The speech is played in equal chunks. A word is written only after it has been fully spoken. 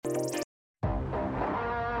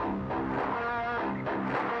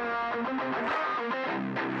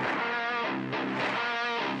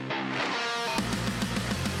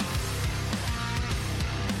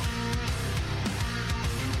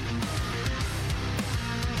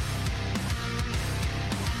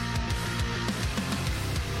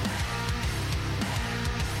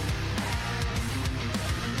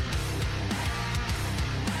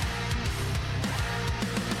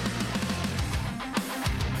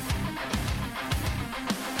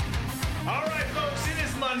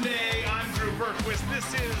Nyquist.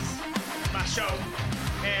 This is my show,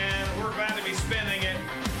 and we're glad to be spending it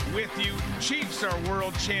with you. Chiefs are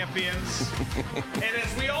world champions. And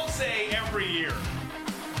as we all say every year,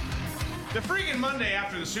 the freaking Monday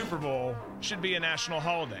after the Super Bowl should be a national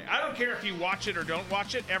holiday. I don't care if you watch it or don't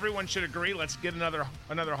watch it. Everyone should agree. Let's get another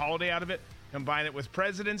holiday out of it. Combine it with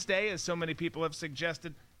President's Day, as so many people have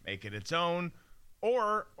suggested. Make it its own.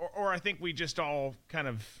 Or I think we just all kind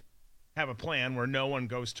of have a plan where no one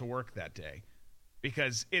goes to work that day.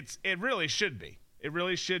 Because it really should be. It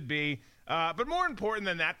really should be. But more important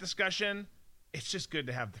than that discussion, it's just good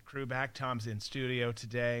to have the crew back. Tom's in studio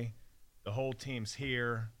today. The whole team's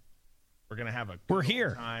here. We're going to have a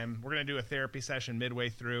good time. We're going to do a therapy session midway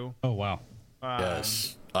through. Oh, wow.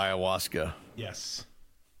 Yes. Ayahuasca. Yes.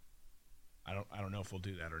 I don't know if we'll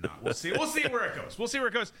do that or not. We'll see. We'll see where it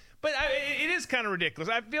goes. But it is kind of ridiculous.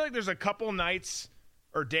 I feel like there's a couple nights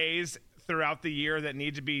or days throughout the year that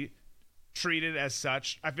need to be treated as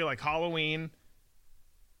such. I feel like Halloween,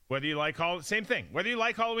 whether you like Halloween, same thing. Whether you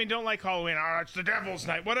like Halloween, don't like Halloween, it's the devil's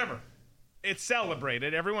night, whatever. It's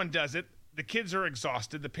celebrated. Everyone does it. The kids are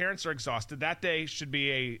exhausted. The parents are exhausted. That day should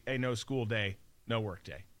be a no school day, no work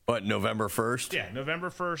day. What, November 1st? Yeah, November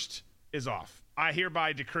 1st is off. I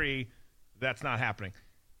hereby decree that's not happening.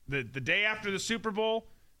 The day after the Super Bowl,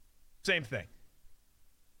 same thing.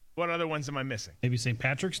 What other ones am I missing? Maybe St.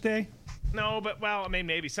 Patrick's Day? No, but, well, I mean,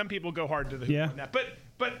 maybe. Some people go hard to the hoop on that.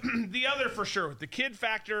 But the other for sure, the kid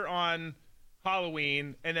factor on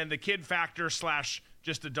Halloween, and then the kid factor /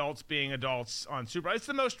 just adults being adults on Super Bowl. It's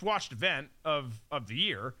the most watched event of the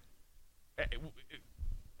year.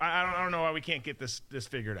 I don't know why we can't get this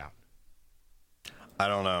figured out. I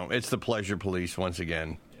don't know. It's the pleasure police once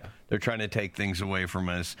again. Yeah. They're trying to take things away from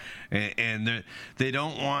us, and they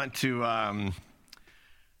don't want to.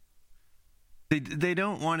 They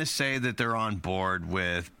don't want to say that they're on board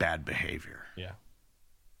with bad behavior. Yeah.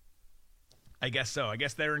 I guess so. I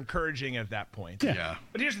guess they're encouraging at that point. Yeah.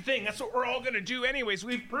 But here's the thing. That's what we're all going to do anyways.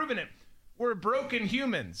 We've proven it. We're broken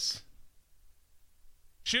humans.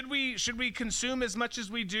 Should we consume as much as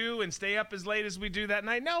we do and stay up as late as we do that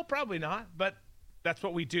night? No, probably not. But that's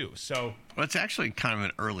what we do. So. Well, it's actually kind of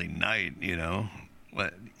an early night, you know.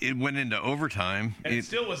 It went into overtime. And it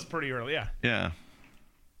still was pretty early, yeah. Yeah.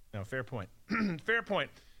 No, fair point. Fair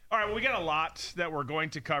point. All right, well, we got a lot that we're going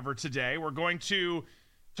to cover today. We're going to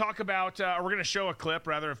talk about, we're going to show a clip,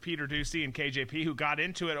 rather, of Peter Doocy and KJP, who got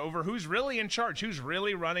into it over who's really in charge, who's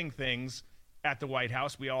really running things at the White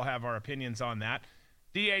House. We all have our opinions on that.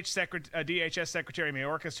 DHS Secretary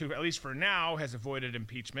Mayorkas, who, at least for now, has avoided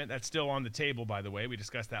impeachment. That's still on the table, by the way. We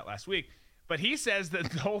discussed that last week. But he says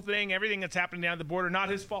that the whole thing, everything that's happening down at the border, not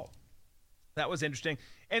his fault. That was interesting.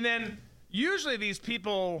 And then usually these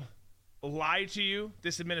people lie to you,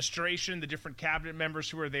 this administration, the different cabinet members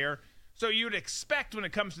who are there. So you would expect when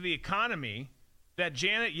it comes to the economy that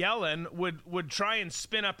Janet Yellen would try and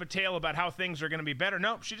spin up a tale about how things are going to be better.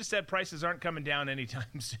 Nope, she just said prices aren't coming down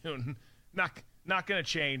anytime soon. Not going to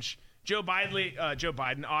change. Joe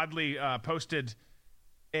Biden oddly posted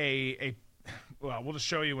well, we'll just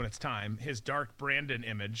show you when it's time, his Dark Brandon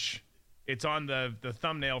image. It's on the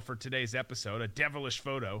thumbnail for today's episode, a devilish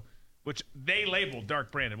photo, which they labeled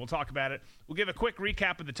Dark Brandon. We'll talk about it. We'll give a quick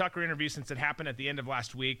recap of the Tucker interview since it happened at the end of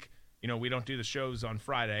last week. You know, we don't do the shows on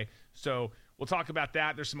Friday. So we'll talk about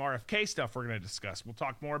that. There's some RFK stuff we're going to discuss. We'll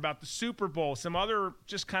talk more about the Super Bowl, some other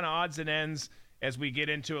just kind of odds and ends as we get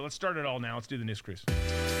into it. Let's start it all now. Let's do the news cruise.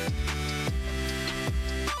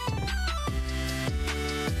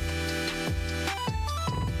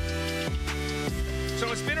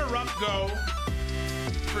 So it's been a rough go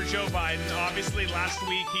for Joe Biden. Obviously, last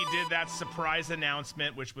week he did that surprise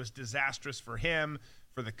announcement, which was disastrous for him,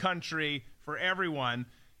 for the country, for everyone.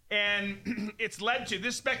 And it's led to,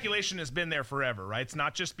 this speculation has been there forever, right? It's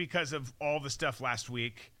not just because of all the stuff last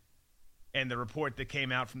week and the report that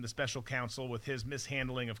came out from the special counsel with his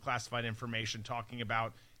mishandling of classified information, talking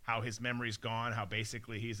about how his memory's gone, how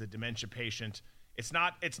basically he's a dementia patient. It's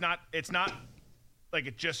not like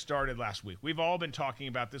it just started last week. We've all been talking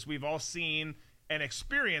about this. We've all seen and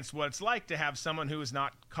experienced what it's like to have someone who is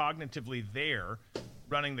not cognitively there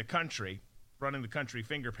running the country,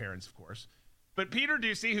 finger parents, of course. But Peter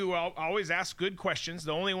Doocy, who always asks good questions,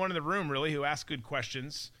 the only one in the room, really, who asked good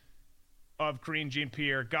questions of Karine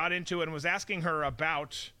Jean-Pierre, got into it and was asking her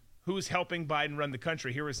about who's helping Biden run the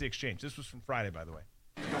country. Here was the exchange. This was from Friday, by the way.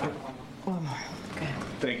 One more. Okay.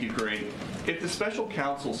 Thank you, Karine. If the special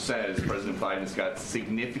counsel says President Biden has got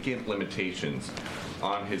significant limitations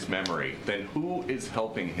on his memory, then who is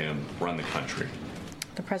helping him run the country?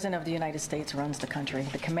 The President of the United States runs the country.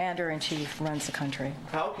 The Commander-in-Chief runs the country.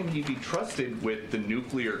 How can he be trusted with the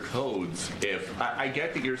nuclear codes if I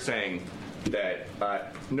get that you're saying that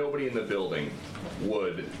nobody in the building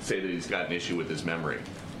would say that he's got an issue with his memory,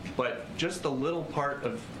 but just the little part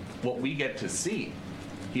of what we get to see,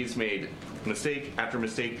 he's made mistake after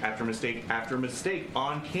mistake after mistake after mistake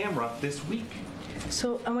on camera this week.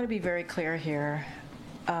 So I'm going to be very clear here.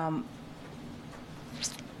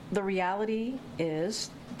 The reality is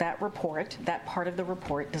that report, that part of the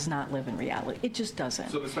report, does not live in reality. It just doesn't.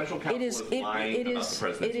 So the special counsel is lying about the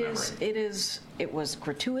president's memory. It was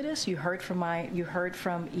gratuitous. You heard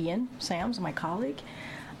from Ian Sams, my colleague.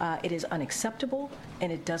 It is unacceptable,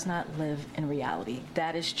 and it does not live in reality.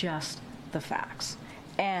 That is just the facts.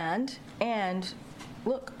 And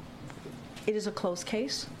look, it is a closed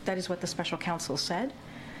case. That is what the special counsel said.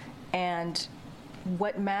 And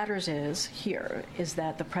what matters is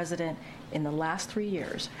that the president in the last 3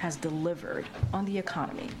 years has delivered on the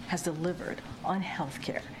economy, has delivered on health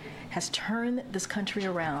care, has turned this country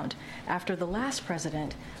around after the last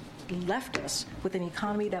president left us with an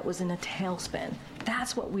economy that was in a tailspin.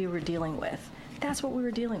 That's what we were dealing with. That's what we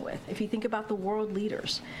were dealing with. If you think about the world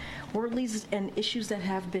leaders and issues that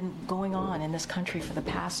have been going on in this country for the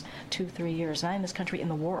past 2-3 years, not in this country, in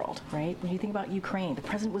the world, right? When you think about Ukraine, the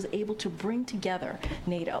president was able to bring together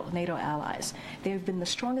NATO allies. They've been the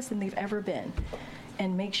strongest than they've ever been,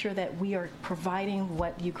 and make sure that we are providing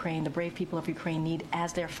what Ukraine, the brave people of Ukraine, need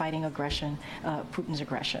as they're fighting aggression, Putin's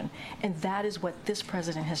aggression. And that is what this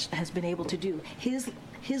president has been able to do. His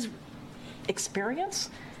experience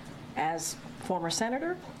as former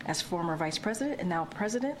senator, as former vice president, and now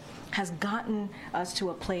president, has gotten us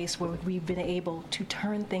to a place where we've been able to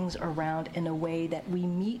turn things around in a way that we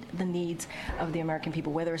meet the needs of the American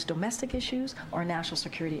people, whether it's domestic issues or national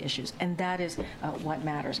security issues. And that is what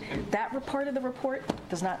matters. That part of the report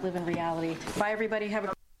does not live in reality. Bye, everybody. Have a...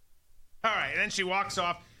 All right, and then she walks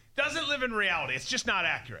off. Doesn't live in reality. It's just not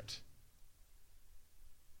accurate.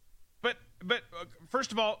 But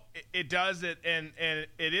first of all, it does, and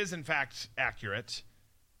it is, in fact, accurate.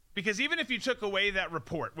 Because even if you took away that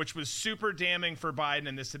report, which was super damning for Biden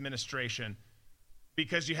and this administration,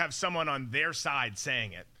 because you have someone on their side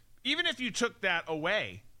saying it, even if you took that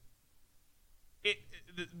away,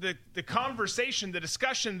 the conversation, the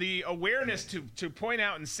discussion, the awareness to point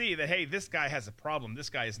out and see that, hey, this guy has a problem, this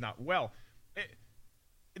guy is not well,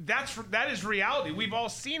 that is reality. We've all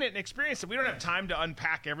seen it and experienced it. We don't have time to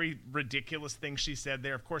unpack every ridiculous thing she said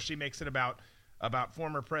there. Of course, she makes it about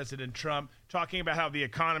former President Trump, talking about how the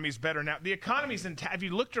economy's better now. The economy's have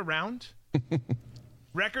you looked around?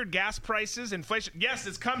 Record gas prices, inflation. Yes,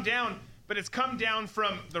 it's come down, but it's come down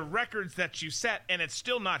from the records that you set, and it's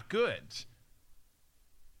still not good.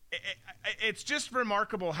 It's just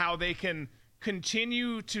remarkable how they can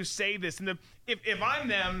continue to say this. And if I'm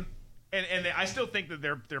them, and I still think that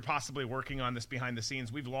they're possibly working on this behind the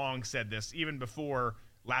scenes. We've long said this, even before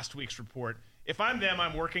last week's report. If I'm them,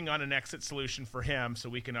 I'm working on an exit solution for him so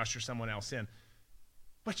we can usher someone else in.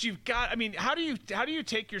 But you've got, I mean, how do you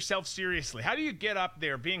take yourself seriously? How do you get up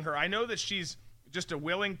there being her? I know that she's just a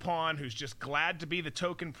willing pawn who's just glad to be the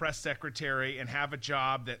token press secretary and have a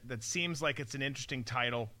job that seems like it's an interesting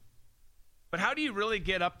title. But how do you really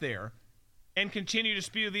get up there and continue to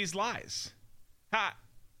spew these lies?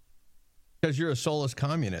 Because you're a soulless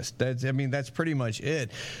communist. That's pretty much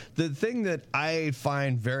it. The thing that I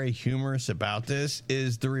find very humorous about this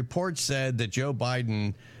is the report said that Joe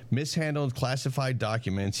Biden mishandled classified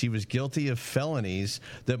documents. He was guilty of felonies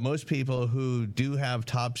that most people who do have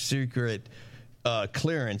top secret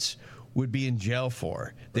clearance would be in jail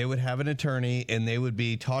for. They would have an attorney, and they would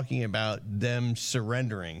be talking about them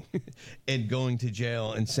surrendering and going to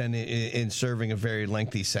jail and serving a very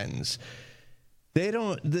lengthy sentence. They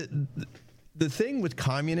don't. The thing with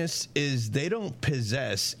communists is they don't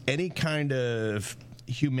possess any kind of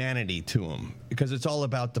humanity to them because it's all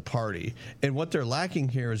about the party. And what they're lacking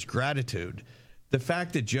here is gratitude. The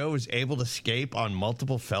fact that Joe is able to escape on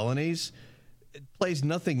multiple felonies, it plays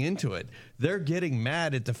nothing into it. They're getting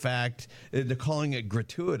mad at the fact they're calling it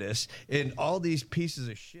gratuitous, and all these pieces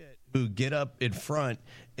of shit who get up in front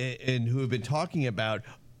and who have been talking about,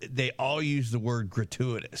 they all use the word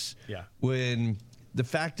gratuitous. Yeah. When the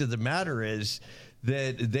fact of the matter is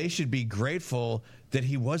that they should be grateful that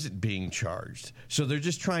he wasn't being charged. So they're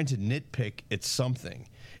just trying to nitpick at something.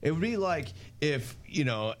 It would be like if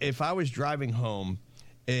I was driving home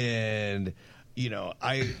and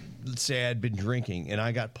let's say I'd been drinking and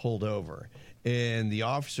I got pulled over, and the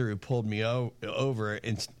officer who pulled me over,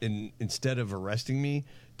 instead of arresting me,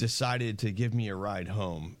 decided to give me a ride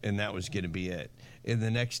home, and that was going to be it. And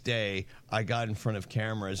the next day, I got in front of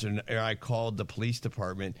cameras, and I called the police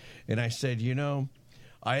department, and I said,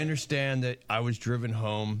 I understand that I was driven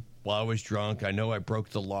home while I was drunk. I know I broke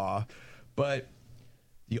the law, but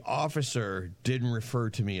the officer didn't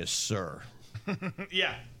refer to me as sir.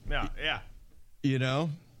 Yeah.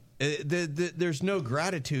 There's no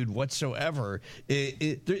gratitude whatsoever.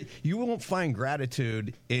 You won't find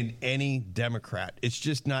gratitude in any Democrat. It's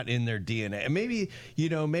just not in their DNA. And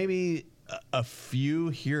maybe a few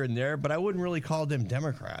here and there, but I wouldn't really call them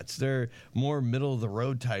Democrats. They're more middle of the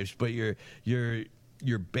road types. But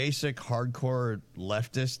your basic hardcore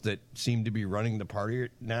leftists that seem to be running the party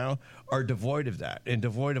now are devoid of that, and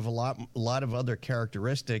devoid of a lot of other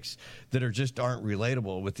characteristics that aren't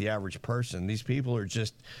relatable with the average person. These people are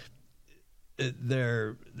just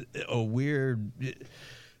they're a weird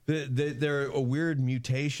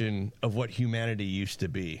mutation of what humanity used to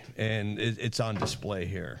be, and it's on display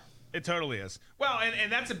here. It totally is. Well,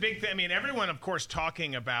 and that's a big thing. I mean, everyone, of course,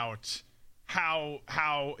 talking about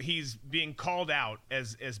how he's being called out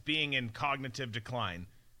as being in cognitive decline.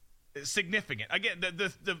 Significant. Again,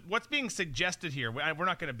 the what's being suggested here, we're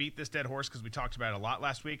not going to beat this dead horse because we talked about it a lot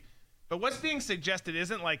last week, but what's being suggested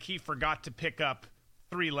isn't like he forgot to pick up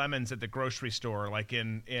 3 lemons at the grocery store like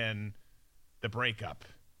in The Breakup.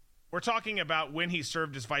 We're talking about when he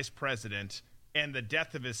served as vice president and the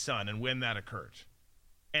death of his son and when that occurred.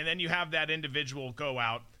 And then you have that individual go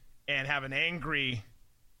out and have an angry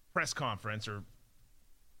press conference or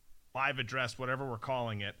live address, whatever we're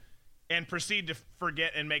calling it, and proceed to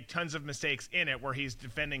forget and make tons of mistakes in it where he's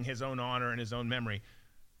defending his own honor and his own memory.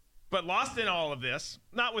 But lost in all of this,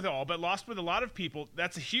 not with all, but lost with a lot of people,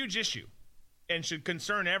 that's a huge issue and should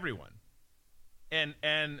concern everyone. And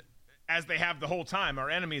as they have the whole time, our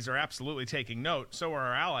enemies are absolutely taking note, so are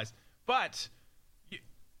our allies. But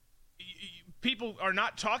people are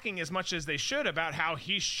not talking as much as they should about how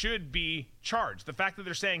he should be charged. The fact that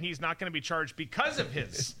they're saying he's not going to be charged because of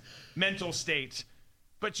his mental state.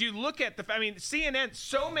 But you look at CNN,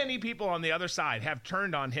 so many people on the other side have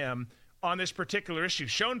turned on him on this particular issue,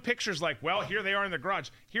 shown pictures like, well, here they are in the garage.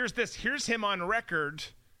 Here's him on record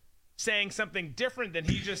saying something different than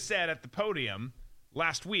he just said at the podium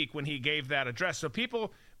last week when he gave that address. So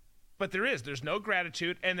but there's no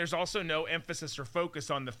gratitude, and there's also no emphasis or focus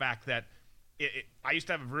on the fact that I used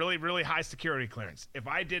to have a really, really high security clearance. If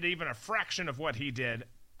I did even a fraction of what he did,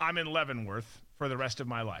 I'm in Leavenworth for the rest of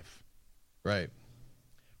my life. Right.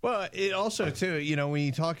 Well, it also, too, when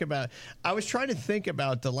you talk about, I was trying to think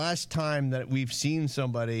about the last time that we've seen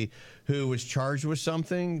somebody who was charged with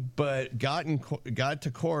something, but got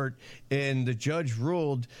to court and the judge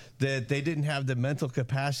ruled that they didn't have the mental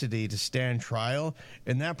capacity to stand trial.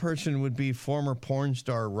 And that person would be former porn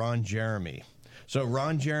star Ron Jeremy. So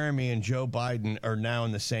Ron Jeremy and Joe Biden are now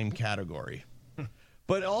in the same category.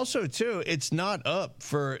 But also, too, it's not up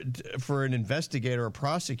for an investigator or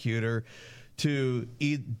prosecutor to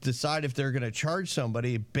decide if they're going to charge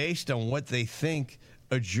somebody based on what they think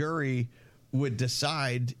a jury would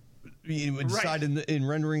decide in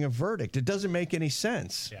rendering a verdict. It doesn't make any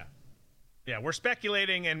sense. Yeah, we're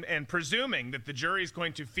speculating and presuming that the jury is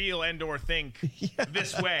going to feel and or think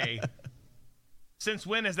this way. Since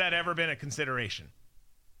when has that ever been a consideration?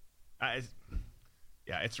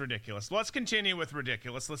 It's ridiculous. Let's continue with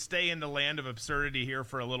ridiculous. Let's stay in the land of absurdity here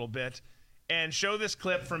for a little bit and show this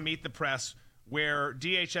clip from Meet the Press where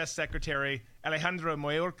DHS Secretary Alejandro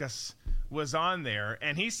Mayorkas was on there,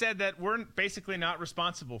 and he said that we're basically not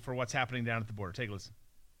responsible for what's happening down at the border. Take a listen.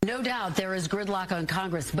 No doubt there is gridlock on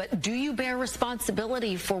Congress, but do you bear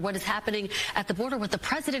responsibility for what is happening at the border, what the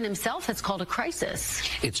president himself has called a crisis?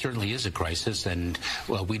 It certainly is a crisis, and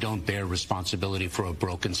we don't bear responsibility for a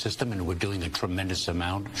broken system, and we're doing a tremendous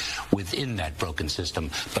amount within that broken system.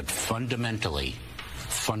 But fundamentally,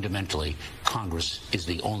 Congress is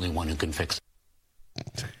the only one who can fix it.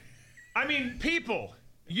 I mean, people,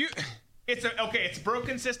 it's a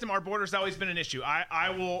broken system. Our border's always been an issue. I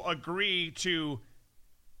will agree to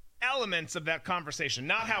elements of that conversation,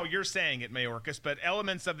 not how you're saying it, Mayorkas, but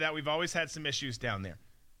elements of that. We've always had some issues down there.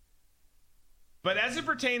 But as it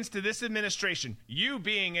pertains to this administration, you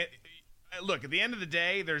being it, look, at the end of the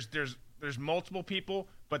day, there's multiple people,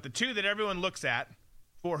 but the two that everyone looks at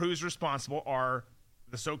for who's responsible are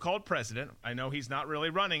the so-called president. I know he's not really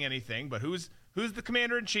running anything, but who's the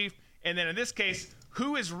commander-in-chief? And then in this case,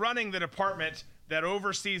 who is running the department that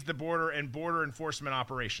oversees the border and border enforcement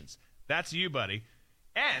operations? That's you, buddy.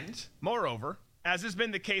 And, moreover, as has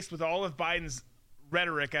been the case with all of Biden's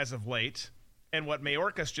rhetoric as of late and what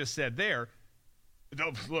Mayorkas just said there,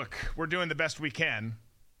 look, we're doing the best we can.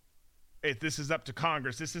 This is up to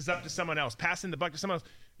Congress. This is up to someone else. Passing the buck to someone else.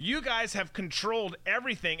 You guys have controlled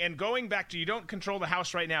everything. And going back to, you don't control the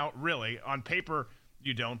House right now, really. On paper,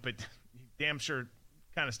 you don't, but you damn sure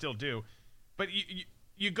kind of still do. But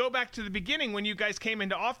you go back to the beginning when you guys came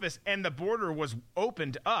into office and the border was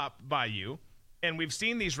opened up by you. And we've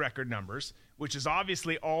seen these record numbers, which is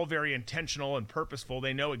obviously all very intentional and purposeful.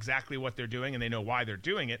 They know exactly what they're doing and they know why they're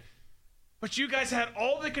doing it. But you guys had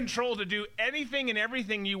all the control to do anything and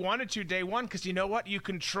everything you wanted to day one, because you know what? You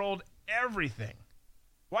controlled everything.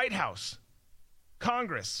 White House,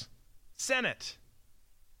 Congress, Senate,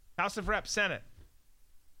 House of Reps, Senate.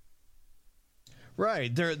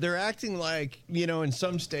 Right. They're acting like, in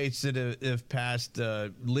some states that have passed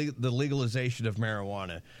the legalization of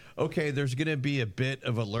marijuana. Okay, there's going to be a bit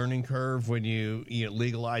of a learning curve when you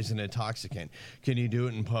legalize an intoxicant. Can you do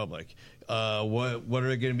it in public? What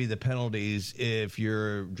are going to be the penalties if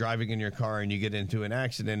you're driving in your car and you get into an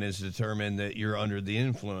accident and it's determined that you're under the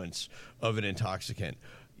influence of an intoxicant?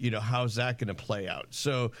 How's that going to play out?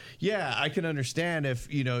 So, yeah, I can understand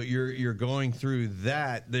if, you're going through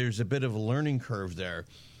that, there's a bit of a learning curve there.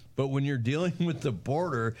 But when you're dealing with the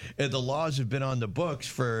border and the laws have been on the books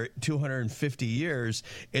for 250 years,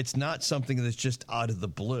 it's not something that's just out of the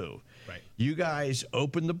blue. Right. You guys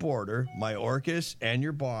opened the border. Mayorkas and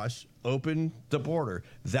your boss opened the border.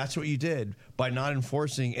 That's what you did by not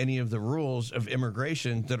enforcing any of the rules of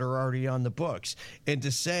immigration that are already on the books. And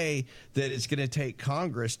to say that it's going to take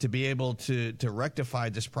Congress to be able to rectify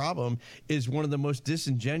this problem is one of the most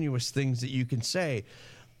disingenuous things that you can say.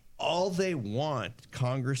 All they want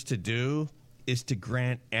Congress to do is to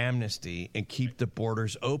grant amnesty and keep the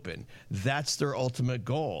borders open. That's their ultimate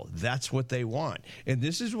goal. That's what they want. And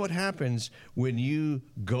this is what happens when you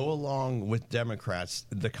go along with Democrats,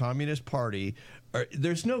 the Communist Party.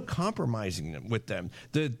 There's no compromising with them.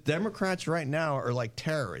 The Democrats right now are like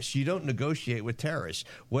terrorists. You don't negotiate with terrorists.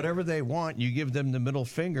 Whatever they want, you give them the middle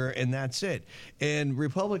finger, and that's it. And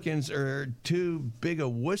Republicans are too big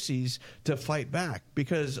of wussies to fight back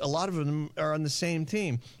because a lot of them are on the same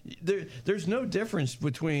team. There's no difference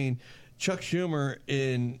between Chuck Schumer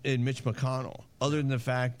and Mitch McConnell, other than the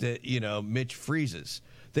fact that, Mitch freezes.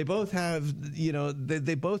 They both have,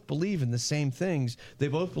 they both believe in the same things. They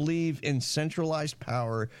both believe in centralized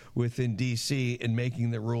power within D.C. and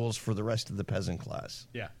making the rules for the rest of the peasant class.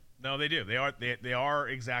 Yeah. No, they do. They are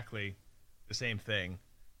exactly the same thing.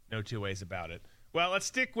 No two ways about it. Well, let's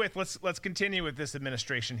continue with this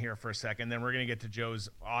administration here for a second. Then we're going to get to Joe's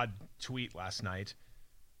odd tweet last night.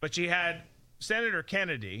 But you had Senator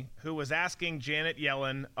Kennedy, who was asking Janet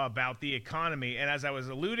Yellen about the economy. And as I was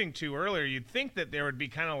alluding to earlier, you'd think that there would be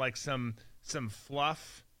kind of like some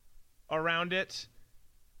fluff around it.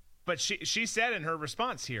 But she said in her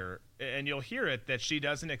response here, and you'll hear it, that she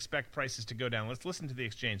doesn't expect prices to go down. Let's listen to the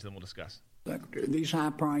exchange, then we'll discuss. These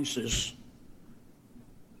high prices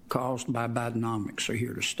caused by Bidenomics are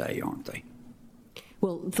here to stay, aren't they?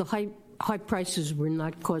 Well, the high prices were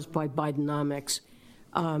not caused by Bidenomics.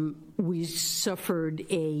 We suffered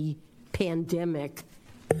a pandemic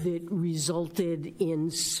that resulted in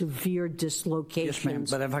severe dislocations. Yes, ma'am,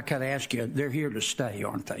 but if I could ask you, they're here to stay,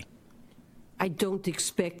 aren't they? I don't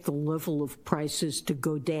expect the level of prices to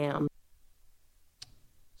go down.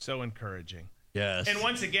 So encouraging. Yes. And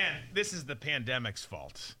once again, this is the pandemic's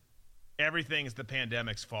fault. Everything is the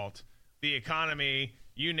pandemic's fault. The economy,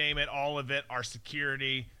 you name it, all of it, our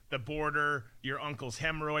security, the border, your uncle's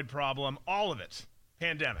hemorrhoid problem, all of it.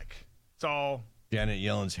 Pandemic. It's all Janet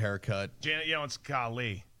Yellen's haircut. Janet Yellen's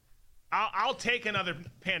golly. I'll take another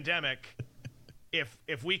pandemic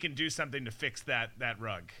if we can do something to fix that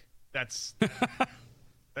rug. That's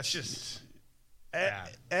just bad.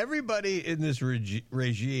 Everybody in this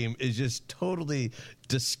regime is just totally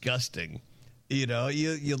disgusting.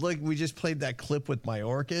 You look. We just played that clip with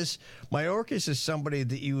Mayorkas. Mayorkas is somebody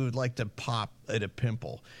that you would like to pop at a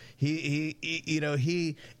pimple. He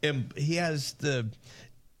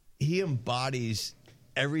embodies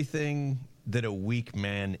everything that a weak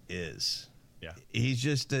man is. Yeah. He's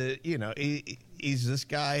just he's this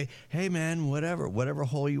guy. Hey man, whatever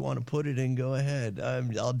hole you want to put it in, go ahead.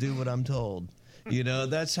 I'll do what I'm told.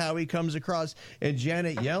 That's how he comes across. And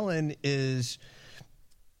Janet Yellen is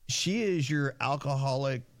your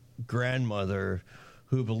alcoholic grandmother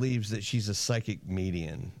who believes that she's a psychic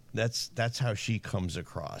medium. That's how she comes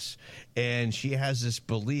across. And she has this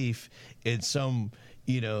belief in some,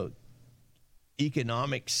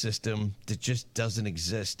 economic system that just doesn't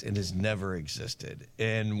exist and has never existed.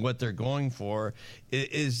 And what they're going for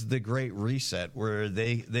is the Great Reset, where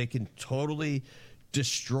they can totally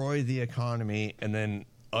destroy the economy and then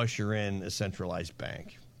usher in a centralized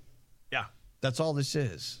bank. Yeah. That's all this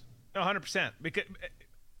is. No, 100%. Because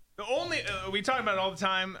the only we talk about it all the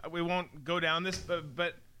time. We won't go down this,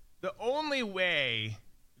 but the only way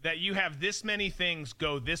that you have this many things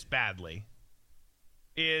go this badly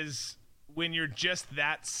is when you're just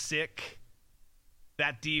that sick,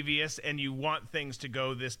 that devious, and you want things to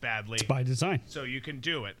go this badly. It's by design. So you can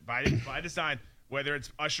do it by design. Whether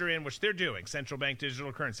it's usher in, which they're doing, central bank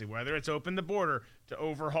digital currency, whether it's open the border to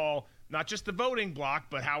overhaul not just the voting block,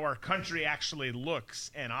 but how our country actually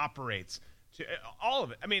looks and operates, to all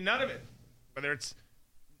of it. I mean, none of it. Whether it's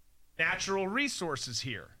natural resources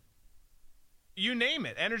here, you name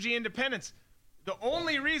it, energy independence. The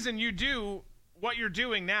only reason you do what you're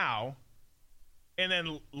doing now and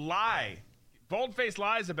then lie, bold-faced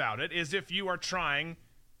lies about it, is if you are trying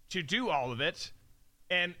to do all of it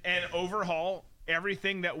and overhaul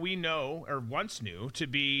everything that we know or once knew to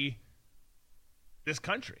be this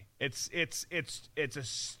country. It's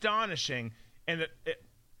astonishing. And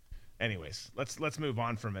anyways, let's move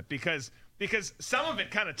on from it because some of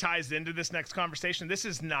it kind of ties into this next conversation. This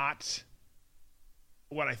is not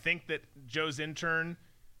what I think that Joe's intern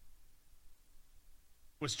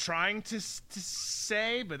was trying to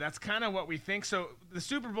say, but that's kind of what we think. So the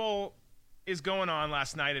Super Bowl is going on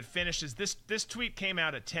last night. It finishes. This tweet came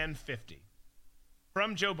out at 10:50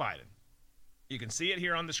 from Joe Biden. You can see it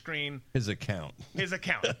here on the screen. His account. From his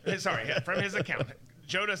account.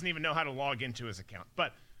 Joe doesn't even know how to log into his account.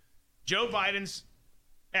 But Joe Biden's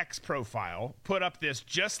X profile put up this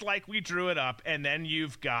just like we drew it up, and then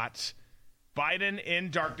you've got Biden in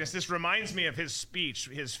darkness. This reminds me of his speech,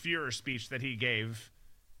 his Führer speech that he gave.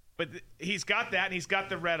 But he's got that, and he's got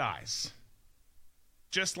the red eyes.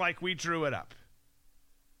 Just like we drew it up.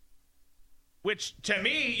 Which, to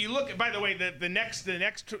me, you look at, by the way, the next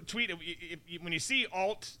tweet, when you see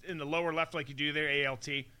alt in the lower left like you do there, ALT,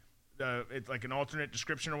 it's like an alternate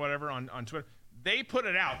description or whatever on Twitter, they put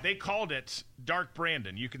it out. They called it Dark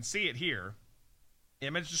Brandon. You can see it here.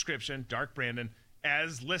 Image description, Dark Brandon,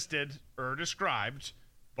 as listed or described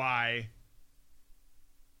by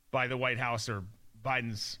the White House or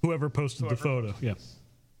Biden's... Whoever posted the photo, yeah.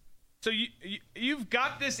 So you've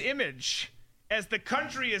got this image as the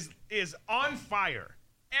country is on fire.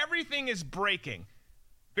 Everything is breaking.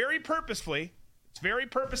 Very purposefully. It's very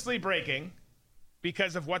purposely breaking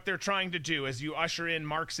because of what they're trying to do as you usher in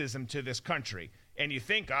Marxism to this country. And you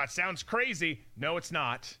think, it sounds crazy. No, it's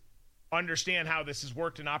not. Understand how this has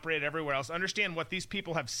worked and operated everywhere else. Understand what these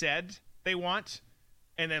people have said they want.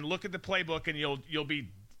 And then look at the playbook and you'll be...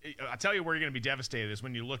 I'll tell you where you're going to be devastated is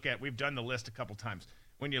when you look at... We've done the list a couple times.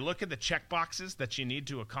 When you look at the check boxes that you need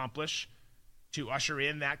to accomplish to usher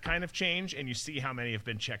in that kind of change, and you see how many have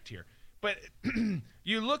been checked here. But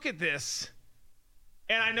you look at this,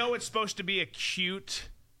 and I know it's supposed to be a cute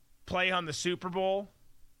play on the Super Bowl,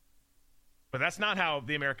 but that's not how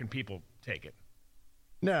the American people take it.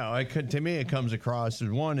 No, to me it comes across as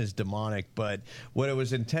one is demonic, but what it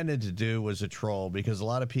was intended to do was a troll because a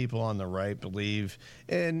lot of people on the right believe,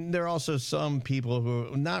 and there are also some people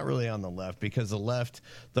who are not really on the left because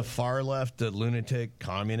the far left, the lunatic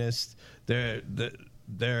communists, they're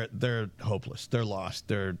hopeless. They're lost.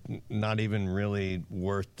 They're not even really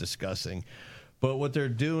worth discussing. But what they're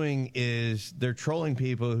doing is they're trolling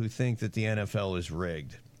people who think that the NFL is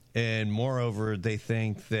rigged. And moreover, they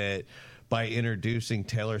think that by introducing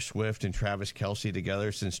Taylor Swift and Travis Kelce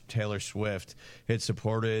together, since Taylor Swift had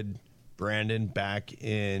supported Brandon back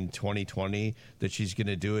in 2020, that she's going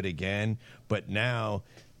to do it again. But now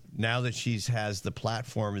that she has the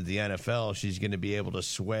platform of the NFL, she's going to be able to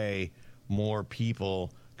sway more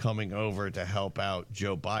people coming over to help out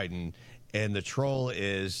Joe Biden. And the troll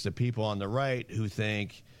is the people on the right who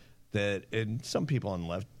think that, and some people on the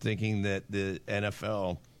left thinking that the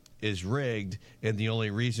NFL is rigged, and the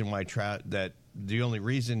only reason why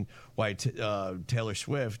Taylor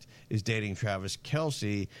Swift is dating Travis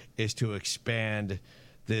Kelce is to expand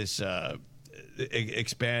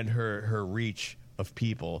her reach of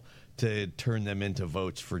people to turn them into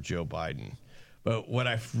votes for Joe Biden. But what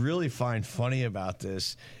I really find funny about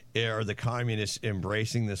this are the communists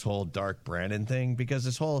embracing this whole Dark Brandon thing, because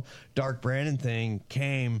this whole Dark Brandon thing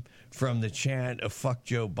came from the chant of "fuck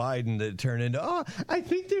Joe Biden" that turned into, I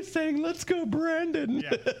think they're saying "let's go Brandon."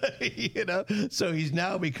 Yeah. So he's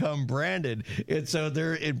now become Brandon, and so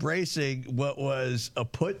they're embracing what was a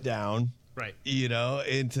put down Right. You know,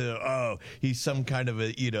 into, oh, he's some kind of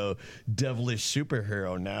a, you know, devilish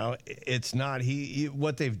superhero now. It's not. He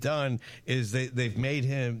what they've done is they've made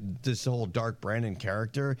him, this whole Dark Brandon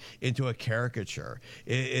character, into a caricature.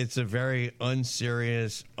 It's a very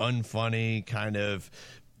unserious, unfunny kind of,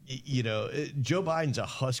 you know, Joe Biden's a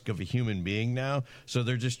husk of a human being now. So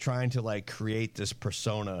they're just trying to like create this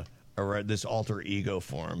persona or this alter ego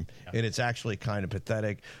for him, and it's actually kind of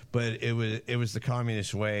pathetic. But it was the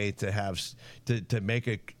communist way to have to make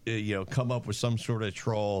a, you know, come up with some sort of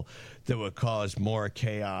troll that would cause more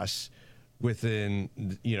chaos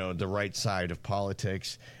within, you know, the right side of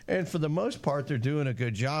politics. And for the most part, they're doing a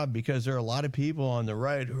good job, because there are a lot of people on the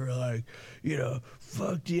right who are like, you know,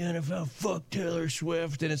 fuck the NFL, fuck Taylor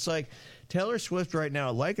Swift, and it's like, Taylor Swift right now,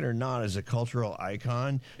 like it or not, is a cultural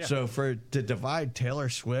icon. Yeah. So to divide Taylor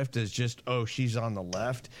Swift as just, oh, she's on the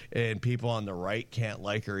left and people on the right can't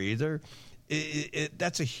like her either,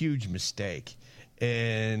 that's a huge mistake.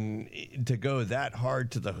 And to go that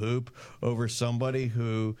hard to the hoop over somebody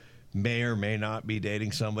who may or may not be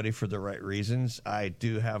dating somebody for the right reasons, I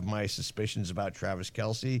do have my suspicions about Travis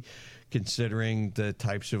Kelce, considering the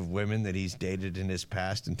types of women that he's dated in his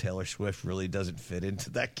past, and Taylor Swift really doesn't fit into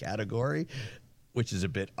that category, which is a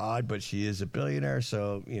bit odd, but she is a billionaire,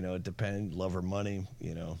 so, you know, it depends, love her money,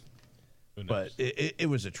 you know. But it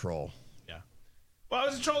was a troll. Yeah. Well,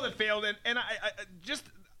 it was a troll that failed, and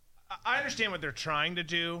I understand what they're trying to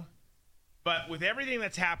do, but with everything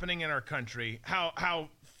that's happening in our country, how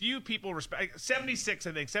few people respect,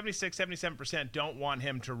 77% don't want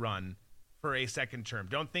him to run for a second term.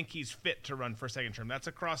 Don't think he's fit to run for a second term. That's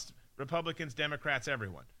across Republicans, Democrats,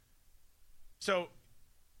 everyone. So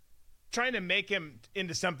trying to make him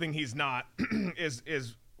into something he's not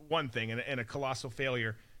is one thing, and a colossal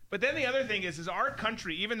failure. But then the other thing is our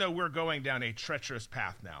country, even though we're going down a treacherous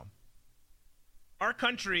path now, our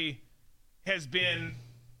country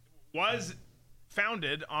was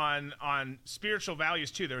founded on spiritual values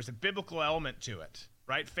too. There was a biblical element to it,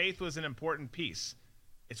 right? Faith was an important piece.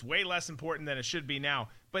 It's way less important than it should be now.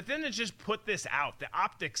 But then to just put this out, the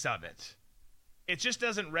optics of it, it just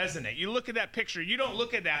doesn't resonate. You look at that picture, you don't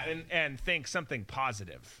look at that and think something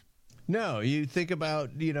positive. No, you think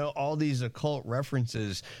about, you know, all these occult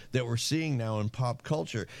references that we're seeing now in pop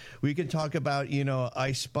culture. We can talk about, you know,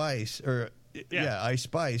 Ice Spice, Ice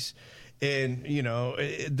Spice. And, you know,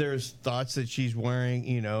 there's thoughts that she's wearing,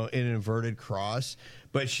 you know, an inverted cross,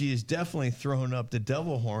 but she is definitely throwing up the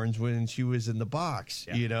devil horns when she was in the box,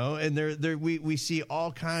 you know, and we see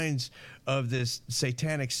all kinds of this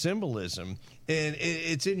satanic symbolism, and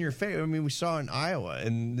it's in your face. I mean, we saw in Iowa,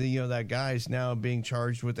 and you know, that guy's now being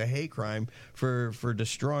charged with a hate crime for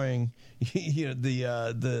destroying, you know,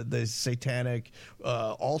 the satanic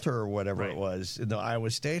altar or whatever it was in the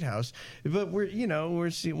Iowa State House. But we're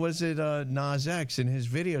seeing, was it Nas X in his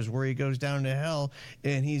videos where he goes down to hell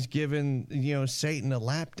and he's giving, you know, Satan a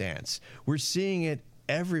lap dance. We're seeing it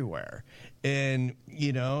everywhere. And,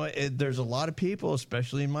 you know, there's a lot of people,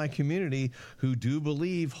 especially in my community, who do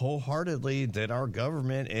believe wholeheartedly that our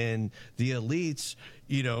government and the elites,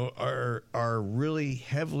 you know, are really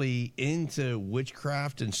heavily into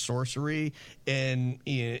witchcraft and sorcery and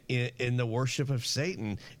in the worship of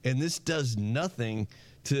Satan. And this does nothing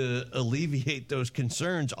to alleviate those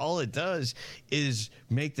concerns. All it does is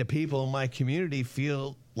make the people in my community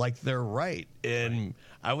feel like they're right. And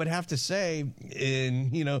I would have to say,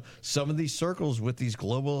 in, you know, some of these circles with these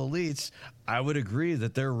global elites, I would agree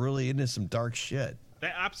that they're really into some dark shit.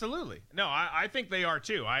 Absolutely. No, I think they are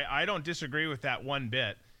too. I don't disagree with that one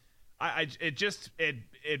bit.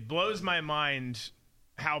 It blows my mind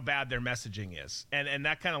how bad their messaging is. And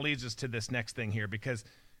that kind of leads us to this next thing here, because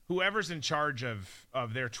whoever's in charge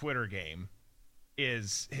of their Twitter game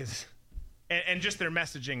is and just their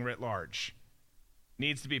messaging writ large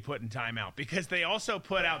needs to be put in timeout, because they also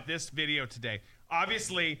put out this video today.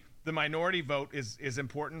 Obviously, the minority vote is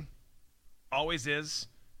important. Always is.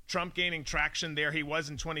 Trump gaining traction there. He was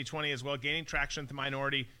in 2020 as well, gaining traction with the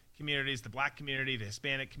minority communities, the black community, the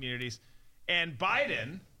Hispanic communities. And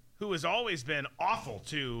Biden, who has always been awful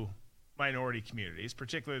to minority communities,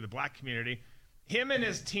 particularly the black community, him and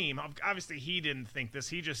his team, obviously he didn't think this.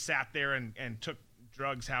 He just sat there and took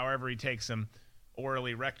drugs however he takes them,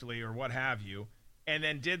 orally, rectally, or what have you, and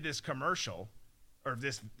then did this commercial, or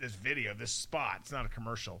this video, this spot. It's not a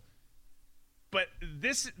commercial. But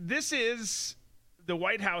this is the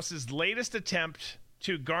White House's latest attempt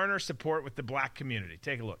to garner support with the black community.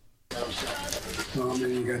 Take a look. Oh,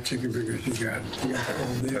 man, you got chicken fingers. You got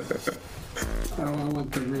all this. I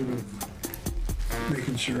want the room of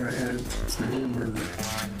making sure I had the hamburger.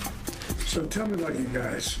 So tell me about you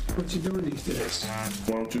guys. What you doing these days?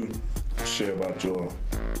 Why don't you share about your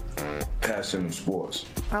passion in sports?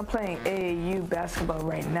 I'm playing AAU basketball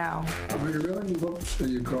right now. Are you really? Are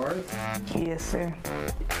you guard? Yes, sir.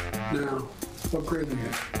 Now, what grade are you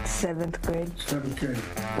in? 7th grade. 7th grade.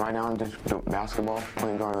 Right now I'm just doing basketball,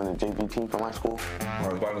 playing guard on the JV team for my school.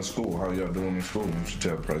 How about in school? How y'all doing in school? You should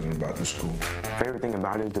tell the president about the school. Favorite thing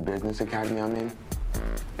about it is the business academy I'm in.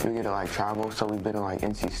 We get to like travel, so we've been to like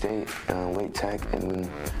NC State, Wake Tech, and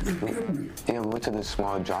we went to this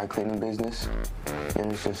small dry cleaning business,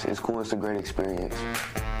 and it's cool. It's a great experience.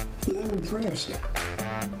 I'm impressed.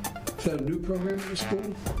 Is that a new program in the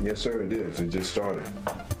school? Yes, sir, it is. It just started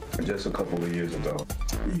just a couple of years ago.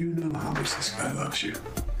 You know how much this guy loves you.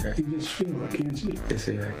 You just feel it, can't you? Yes,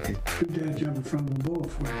 sir. Your dad jumped in front of the bull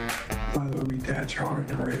for you. By the way, we dads are hard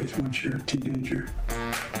to raise once you're a teenager.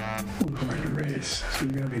 We're hard to raise, so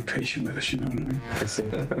you gotta be patient with us, you know what I mean? Yes,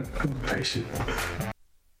 sir. I'm patient.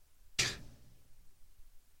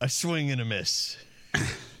 A swing and a miss.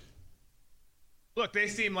 Look, they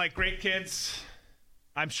seem like great kids.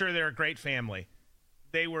 I'm sure they're a great family.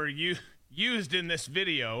 They were used in this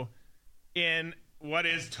video in what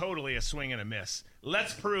is totally a swing and a miss.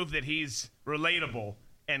 Let's prove that he's relatable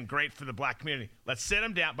and great for the black community. Let's sit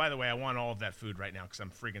him down. By the way, I want all of that food right now because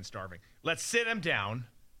I'm freaking starving. Let's sit him down.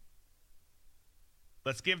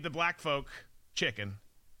 Let's give the black folk chicken.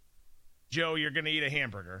 Joe, you're going to eat a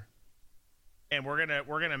hamburger. And we're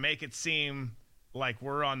gonna make it seem like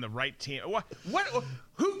we're on the right team.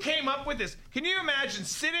 Who came up with this? Can you imagine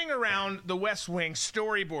sitting around the West Wing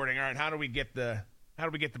storyboarding? All right, how do we get the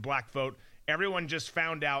black vote? Everyone just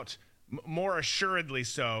found out, more assuredly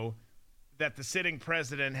so, that the sitting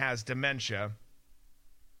president has dementia.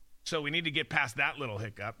 So we need to get past that little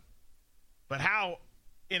hiccup. But how,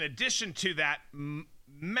 in addition to that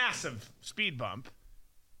massive speed bump,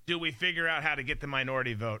 do we figure out how to get the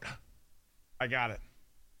minority vote? I got it.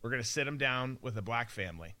 We're going to sit them down with a black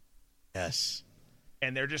family. Yes.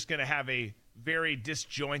 And they're just going to have a very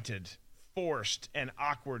disjointed, forced, and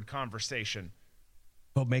awkward conversation.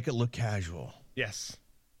 But make it look casual. Yes.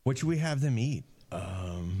 What should we have them eat?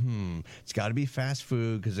 It's got to be fast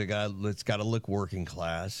food because it's got to look working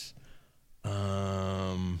class.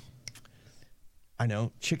 I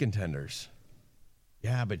know, chicken tenders.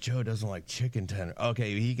 Yeah, but Joe doesn't like chicken tender.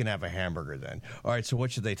 Okay, he can have a hamburger then. All right, so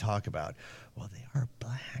what should they talk about? Well, they are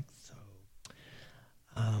black, so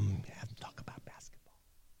have them talk about basketball.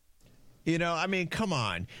 You know, I mean, come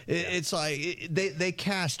on. It's like they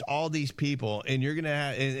cast all these people, and you're going to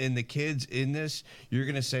have, and the kids in this, you're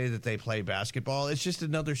going to say that they play basketball. It's just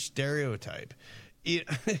another stereotype.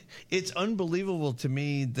 It's unbelievable to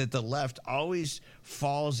me that the left always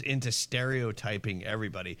falls into stereotyping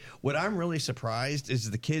everybody. What I'm really surprised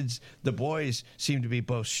is the boys seem to be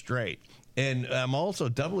both straight. And I'm also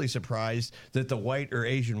doubly surprised that the white or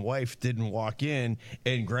Asian wife didn't walk in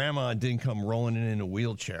and grandma didn't come rolling in a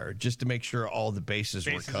wheelchair just to make sure all the bases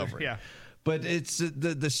were covered. Yeah. But it's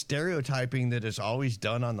the stereotyping that is always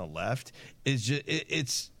done on the left is just,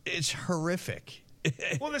 it's horrific.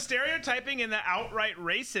 Well, the stereotyping and the outright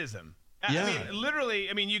racism. Yeah. I mean, literally,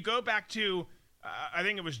 you go back to, I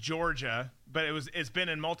think it was Georgia, but it's been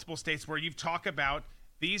in multiple states where you've talked about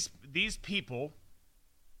these people.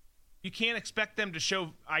 You can't expect them to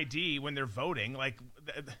show ID when they're voting.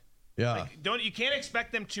 You can't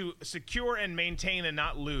expect them to secure and maintain and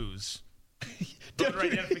not lose voter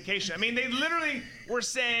identification. I mean, they literally were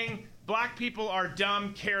saying black people are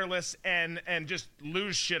dumb, careless, and just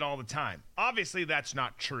lose shit all the time. Obviously, that's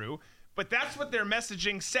not true, but that's what their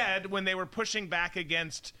messaging said when they were pushing back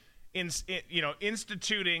against,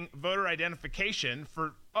 instituting voter identification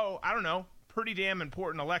for, pretty damn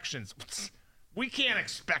important elections. We can't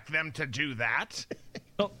expect them to do that.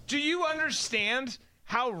 Do you understand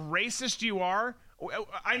how racist you are?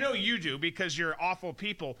 I know you do because you're awful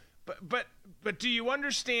people, but do you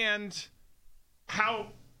understand how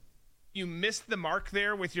you missed the mark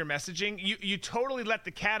there with your messaging? You totally let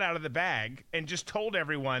the cat out of the bag and just told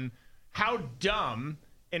everyone how dumb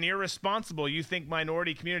and irresponsible you think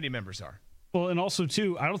minority community members are. Well, and also,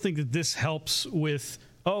 too, I don't think that this helps with,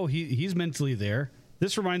 he's mentally there.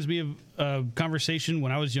 This reminds me of a conversation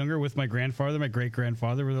when I was younger with my grandfather, my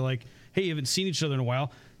great-grandfather, where they're like, hey, you haven't seen each other in a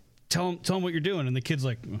while. Tell him what you're doing. And the kid's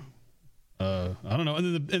like, I don't know.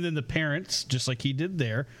 And then the parents, just like he did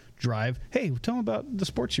there, drive, hey, tell him about the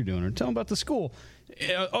sports you're doing, or tell him about the school.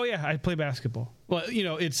 Oh, yeah, I play basketball. Well,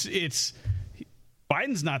 it's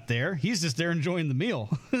Biden's not there. He's just there enjoying the meal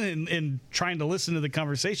and trying to listen to the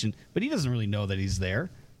conversation. But he doesn't really know that he's there.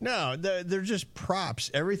 No, they're just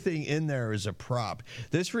props. Everything in there is a prop.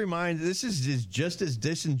 This is just as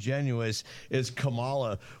disingenuous as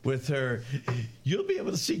Kamala with her, you'll be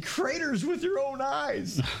able to see craters with your own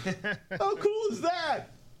eyes. How cool is that?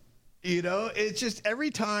 You know, it's just every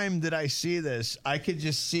time that I see this, I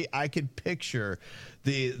could picture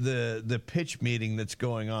the pitch meeting that's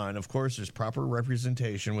going on. Of course, there's proper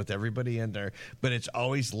representation with everybody in there, but it's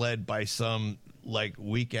always led by some like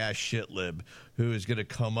weak ass shitlib who is going to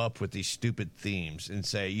come up with these stupid themes and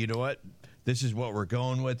say, you know what, this is what we're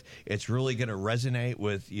going with. It's really going to resonate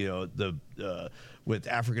with, you know, with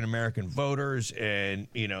African American voters, and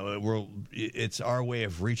you know, it's our way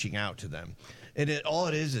of reaching out to them. And all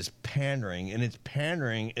it is pandering, and it's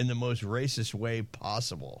pandering in the most racist way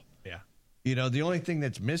possible. Yeah. You know, the only thing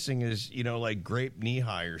that's missing is, you know, like grape knee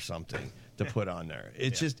high or something to put on there.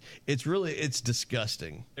 It's just, it's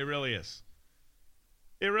disgusting. It really is.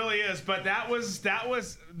 It really is. But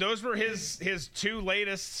those were his two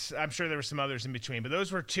latest. I'm sure there were some others in between, but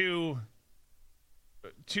those were two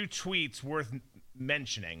tweets worth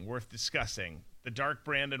mentioning, worth discussing. The Dark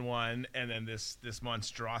Brandon one, and then this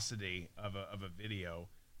monstrosity of a video.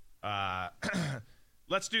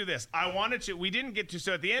 Let's do this. We didn't get to,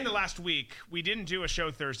 so at the end of last week, we didn't do a show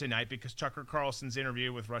Thursday night because Tucker Carlson's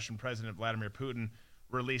interview with Russian President Vladimir Putin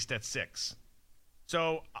released at 6.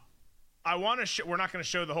 So I want to we're not going to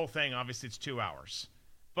show the whole thing. Obviously, it's 2 hours.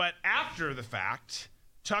 But after the fact,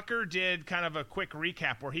 Tucker did kind of a quick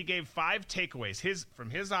recap where he gave 5 takeaways, from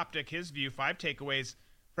his optic, his view, 5 takeaways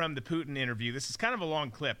from the Putin interview. This is kind of a long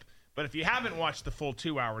clip, but if you haven't watched the full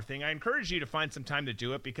 2-hour thing, I encourage you to find some time to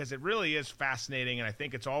do it because it really is fascinating, and I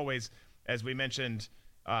think it's always, as we mentioned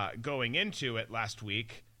going into it last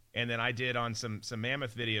week, and then I did on some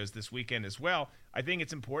Mammoth videos this weekend as well, I think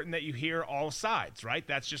it's important that you hear all sides, right?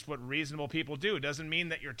 That's just what reasonable people do. It doesn't mean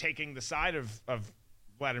that you're taking the side of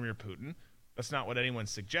Vladimir Putin. That's not what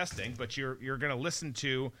anyone's suggesting, but you're going to listen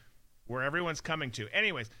to where everyone's coming to.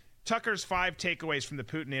 Anyways, Tucker's 5 takeaways from the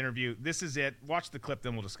Putin interview. This is it. Watch the clip,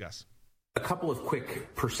 then we'll discuss. A couple of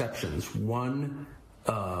quick perceptions. One,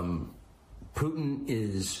 Putin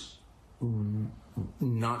is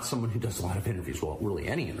not someone who does a lot of interviews. Well, really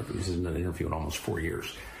any interviews. He's done an interview in almost 4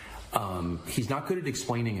 years. He's not good at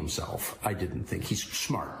explaining himself, I didn't think. He's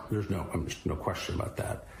smart. There's no question about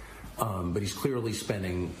that. But he's clearly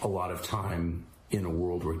spending a lot of time in a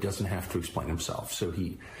world where he doesn't have to explain himself. So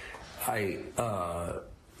I'm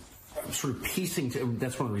sort of piecing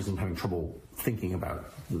that's one of the reasons I'm having trouble thinking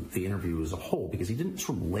about the interview as a whole, because he didn't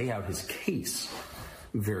sort of lay out his case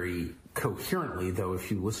very coherently, though if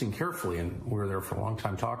you listen carefully, and we were there for a long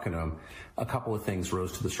time talking to him, a couple of things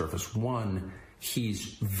rose to the surface. One,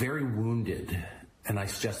 he's very wounded, and I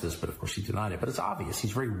suggest this, but of course he denied it, but it's obvious.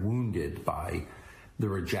 He's very wounded by the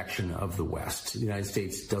rejection of the West. The United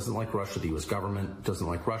States doesn't like Russia. The U.S. government doesn't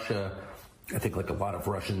like Russia. I think like a lot of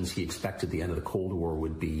Russians, he expected the end of the Cold War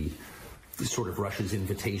would be sort of Russia's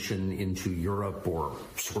invitation into Europe, or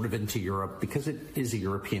sort of into Europe, because it is a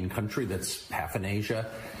European country that's half in Asia.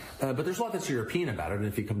 But there's a lot that's European about it. And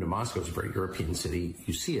if you come to Moscow, it's a very European city.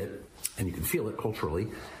 You see it and you can feel it culturally.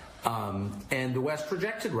 And the West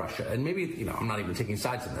rejected Russia. And maybe, I'm not even taking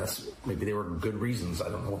sides in this. Maybe they were good reasons. I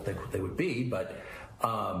don't know what they would be. But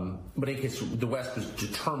in any case, the West was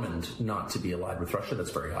determined not to be allied with Russia.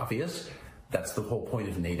 That's very obvious. That's the whole point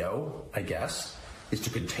of NATO, I guess, is to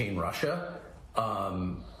contain Russia.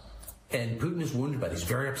 And Putin is wounded by it. He's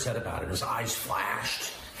very upset about it. His eyes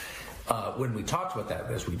flashed when we talked about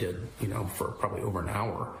that, as we did, for probably over an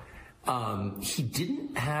hour. He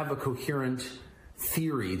didn't have a coherent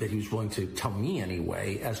theory that he was willing to tell me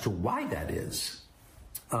anyway as to why that is.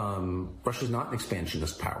 Russia's not an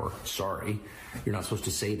expansionist power. Sorry. You're not supposed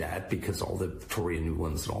to say that because all the Victoria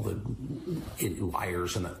Nulands and all the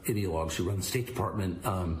liars and ideologues who run the State Department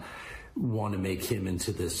want to make him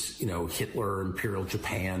into this, Hitler, Imperial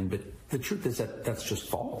Japan. But the truth is that that's just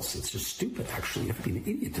false. It's just stupid, actually. You have to be an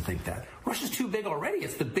idiot to think that. Russia's too big already.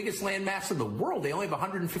 It's the biggest landmass in the world. They only have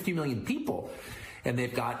 150 million people. And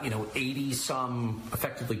they've got, 80-some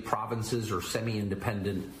effectively provinces or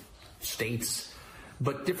semi-independent states,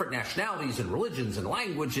 but different nationalities and religions and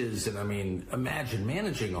languages. And imagine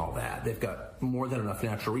managing all that. They've got more than enough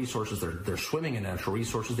natural resources. They're swimming in natural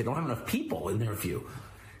resources. They don't have enough people in their view.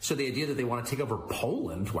 So the idea that they want to take over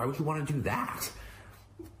Poland, why would you want to do that?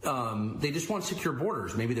 They just want secure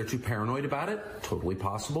borders. Maybe they're too paranoid about it. Totally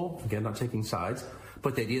possible. Again, not taking sides.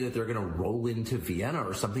 But the idea that they're going to roll into Vienna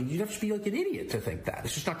or something, you'd have to be like an idiot to think that.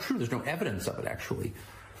 It's just not true. There's no evidence of it, actually.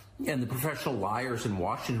 And the professional liars in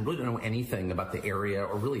Washington really don't know anything about the area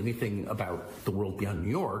or really anything about the world beyond New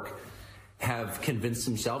York. have convinced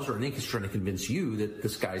themselves, or I think he's trying to convince you that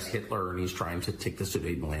this guy's Hitler and he's trying to take the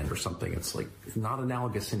Sudetenland or something. It's like not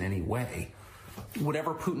analogous in any way.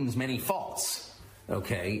 Whatever Putin's many faults,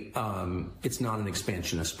 okay, it's not an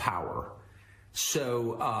expansionist power.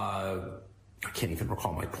 So I can't even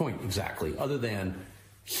recall my point exactly, other than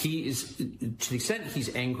he is, to the extent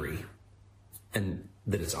he's angry, and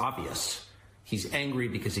that it's obvious, he's angry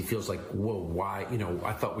because he feels like, whoa, why,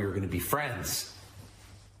 I thought we were going to be friends.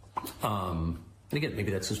 And again,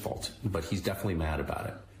 maybe that's his fault, but he's definitely mad about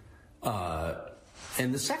it.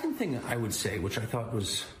 And the second thing I would say, which I thought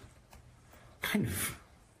was kind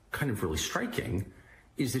of really striking,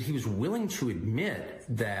 is that he was willing to admit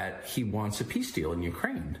that he wants a peace deal in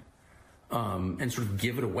Ukraine, and sort of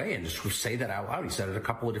give it away and just sort of say that out loud. He said it a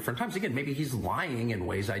couple of different times. Again, maybe he's lying in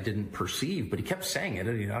ways I didn't perceive, but he kept saying it.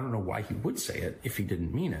 And I don't know why he would say it if he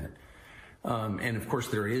didn't mean it. And of course,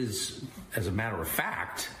 there is, as a matter of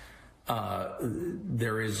fact,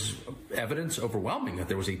 there is evidence overwhelming that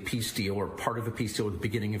there was a peace deal or part of a peace deal at the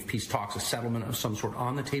beginning of peace talks, a settlement of some sort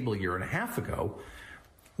on the table a year and a half ago,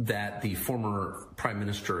 that the former Prime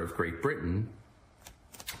Minister of Great Britain,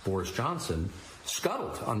 Boris Johnson,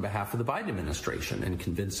 scuttled on behalf of the Biden administration and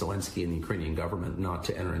convinced Zelensky and the Ukrainian government not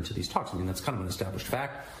to enter into these talks. I mean, that's kind of an established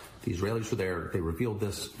fact. The Israelis were there. They revealed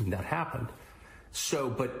this, and that happened. So,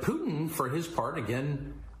 but Putin, for his part,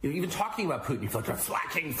 again, even talking about Putin, you feel like I'm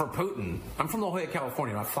flacking for Putin. I'm from La Jolla,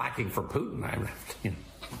 California. I'm not flacking for Putin.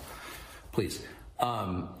 Please.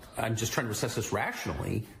 I'm just trying to assess this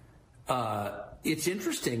rationally. It's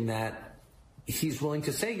interesting that he's willing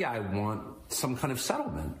to say, yeah, I want some kind of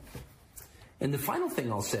settlement. And the final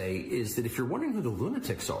thing I'll say is that if you're wondering who the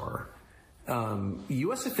lunatics are,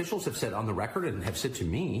 U.S. officials have said on the record and have said to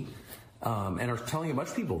me, and are telling a bunch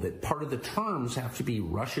of people that part of the terms have to be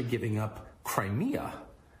Russia giving up Crimea.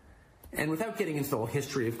 And without getting into the whole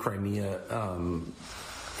history of Crimea,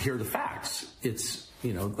 here are the facts. It's,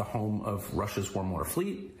 the home of Russia's warm water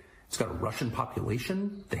fleet. It's got a Russian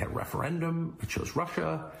population. They had a referendum. It chose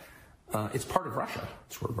Russia. It's part of Russia.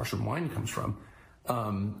 It's where Russian wine comes from.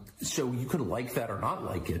 So you could like that or not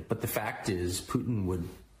like it, but the fact is Putin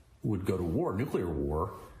would go to war, nuclear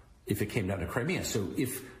war, if it came down to Crimea. So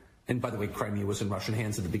and by the way, Crimea was in Russian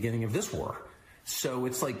hands at the beginning of this war. So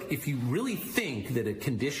it's like, if you really think that a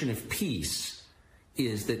condition of peace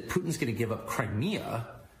is that Putin's going to give up Crimea,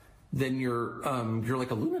 then you're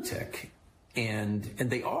like a lunatic. And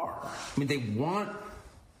they are. I mean, they want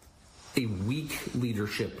a weak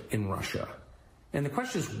leadership in Russia. And the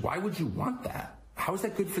question is, why would you want that? How is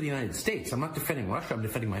that good for the United States? I'm not defending Russia. I'm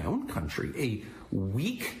defending my own country. A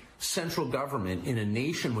weak central government in a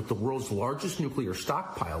nation with the world's largest nuclear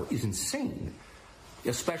stockpile is insane,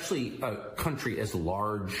 especially a country as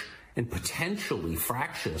large and potentially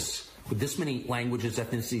fractious with this many languages,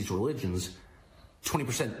 ethnicities, religions,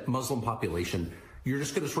 20% Muslim population. You're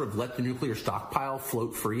just going to sort of let the nuclear stockpile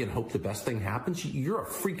float free and hope the best thing happens? You're a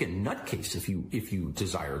freaking nutcase if you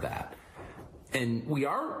desire that. And we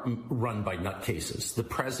are run by nutcases. The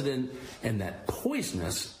president and that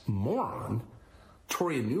poisonous moron,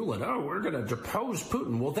 Toria Nuland, we're going to depose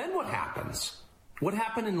Putin. Well, then what happens? What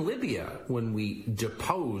happened in Libya when we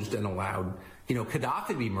deposed and allowed, Gaddafi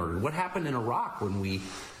to be murdered? What happened in Iraq when we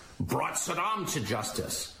brought Saddam to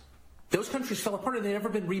justice? Those countries fell apart and they've never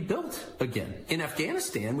been rebuilt again. In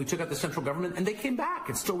Afghanistan, we took out the central government and they came back.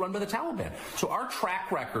 It's still run by the Taliban. So our track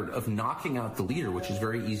record of knocking out the leader, which is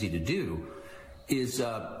very easy to do, is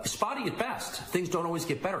spotty at best. Things don't always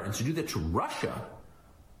get better. And to do that to Russia,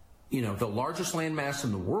 the largest landmass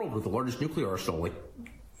in the world with the largest nuclear arsenal, like,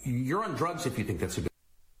 you're on drugs if you think that's a good.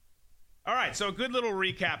 All right, so a good little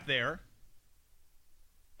recap there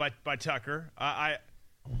by Tucker. I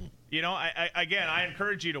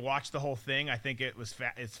encourage you to watch the whole thing. I think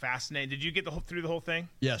it's fascinating. Did you get through the whole thing?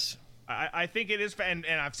 Yes. I think it is, and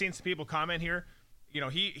I've seen some people comment here.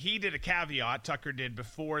 He did a caveat, Tucker did,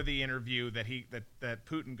 before the interview that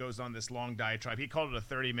Putin goes on this long diatribe. He called it a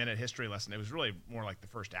 30-minute history lesson. It was really more like the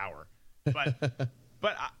first hour.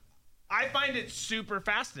 But I find it super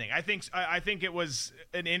fascinating. I think it was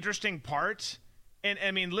an interesting part. And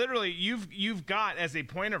I mean, literally, you've got, as a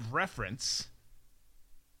point of reference,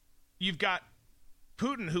 you've got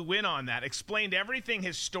Putin, who went on that, explained everything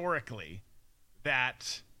historically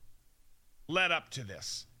that led up to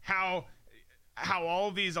this. How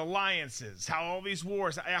all these alliances, how all these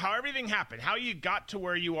wars, how everything happened, how you got to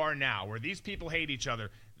where you are now, where these people hate each other.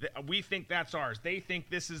 We think that's ours. They think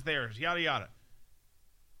this is theirs, yada, yada.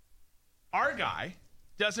 Our guy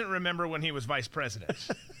doesn't remember when he was vice president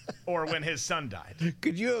or when his son died.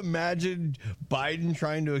 Could you imagine Biden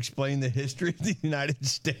trying to explain the history of the United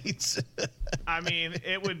States? I mean,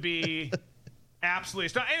 it would be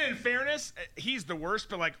Absolutely. And in fairness, he's the worst,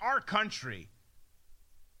 but like our country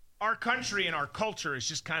and our culture is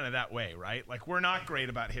just kind of that way, right? Like we're not great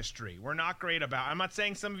about history. We're not great about, I'm not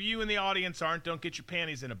saying some of you in the audience aren't, don't get your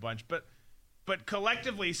panties in a bunch, but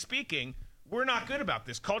collectively speaking, we're not good about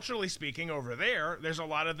this. Culturally speaking, over there's a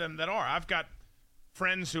lot of them that are. I've got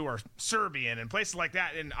friends who are Serbian and places like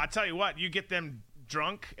that, and I tell you what, you get them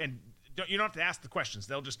drunk and you don't have to ask the questions.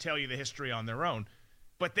 They'll just tell you the history on their own.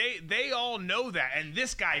 But they all know that, and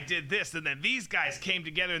this guy did this, and then these guys came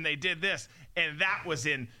together and they did this, and that was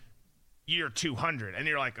in year 200. And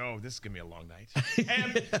you're like, oh, this is going to be a long night.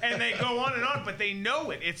 And they go on and on, but they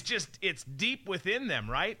know it. It's deep within them,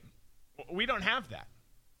 right? We don't have that.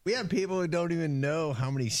 We have people who don't even know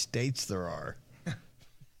how many states there are.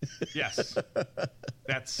 Yes.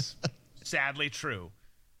 That's sadly true.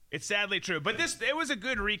 It's sadly true. But it was a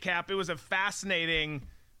good recap. It was a fascinating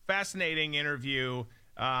interview.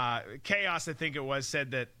 Chaos, I think it was,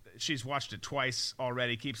 said that she's watched it twice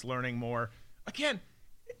already, keeps learning more. Again,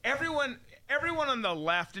 everyone on the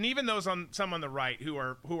left, and even those some on the right who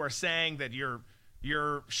are saying that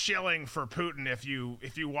you're shilling for Putin if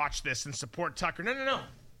you watch this and support Tucker. No.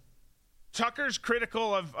 Tucker's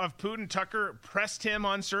critical of Putin. Tucker pressed him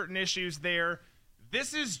on certain issues there.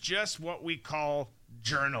 This is just what we call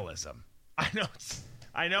journalism. I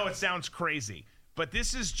know it sounds crazy, but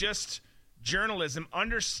this is just journalism,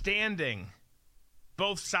 understanding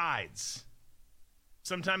both sides.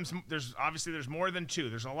 Sometimes there's more than two.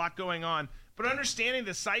 There's a lot going on, but understanding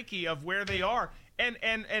the psyche of where they are, and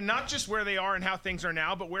not just where they are and how things are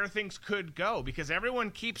now, but where things could go, because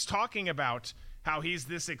everyone keeps talking about how he's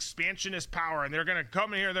this expansionist power, and they're going to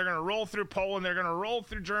come in here, they're going to roll through Poland, they're going to roll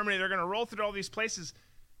through Germany, they're going to roll through all these places.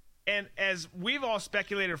 And as we've all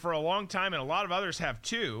speculated for a long time, and a lot of others have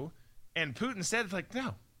too, and Putin said, like,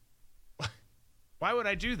 no. Why would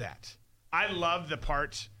I do that? I love the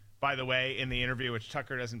part, by the way, in the interview, which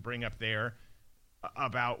Tucker doesn't bring up there,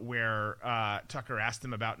 about where Tucker asked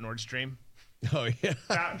him about Nord Stream. Oh, yeah.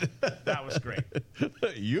 That was great.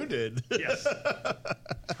 You did. Yes.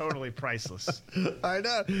 Totally priceless. I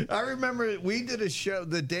know. I remember we did a show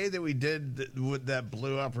the day that we did that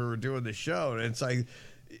blew up. We were doing the show, and it's like,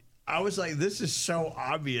 I was like, this is so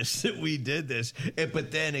obvious that we did this.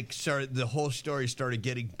 But then the whole story started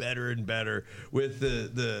getting better and better with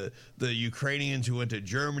the Ukrainians who went to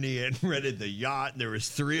Germany and rented the yacht, and there was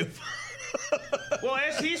 3 of them. Well,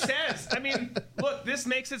 as he says, I mean, look, this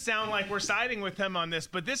makes it sound like we're siding with him on this,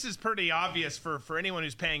 but this is pretty obvious for anyone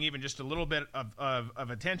who's paying even just a little bit of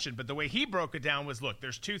attention. But the way he broke it down was, look,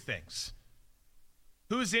 there's 2 things.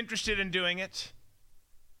 Who's interested in doing it?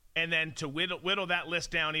 And then to whittle that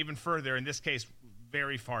list down even further, in this case,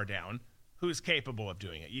 very far down, who's capable of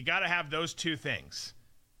doing it? You got to have those 2 things.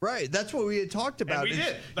 Right, that's what we had talked about. And we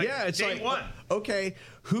did. It's day like, one. Okay,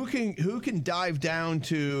 who can dive down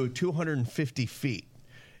to 250 feet?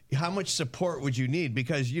 How much support would you need?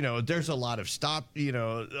 Because, there's a lot of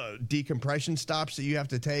decompression stops that you have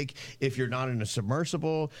to take if you're not in a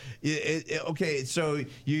submersible. Okay, so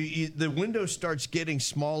the window starts getting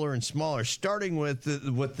smaller and smaller, starting with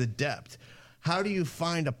the depth. How do you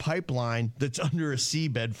find a pipeline that's under a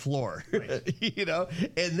seabed floor? Right.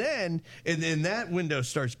 And then that window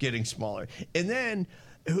starts getting smaller. And then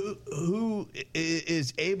who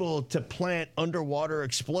is able to plant underwater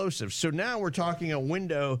explosives? So now we're talking a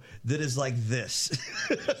window that is like this.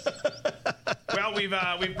 Well,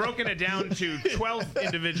 we've broken it down to 12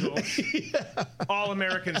 individuals, all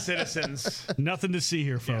American citizens. Nothing to see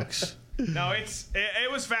here, folks. Yeah. No,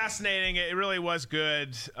 it was fascinating. It really was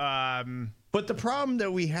good. But the problem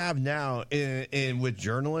that we have now with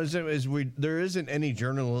journalism is there isn't any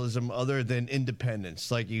journalism other than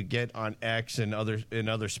independence, like you get on X and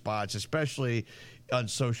other spots, especially on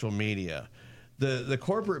social media. The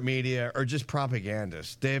corporate media are just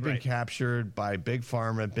propagandists. They have been captured by big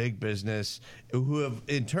pharma, big business, who have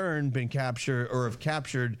in turn been captured or have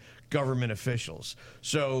captured government officials.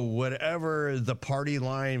 So whatever the party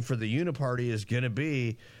line for the uniparty is going to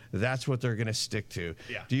be, that's what they're going to stick to.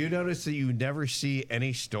 Yeah. Do you notice that you never see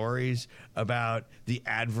any stories about the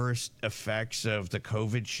adverse effects of the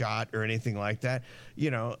COVID shot or anything like that?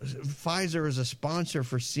 Pfizer is a sponsor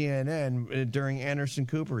for CNN during Anderson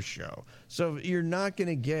Cooper's show. So you're not going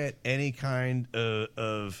to get any kind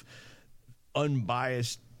of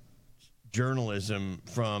unbiased journalism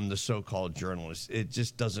from the so-called journalists. It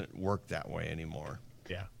just doesn't work that way anymore.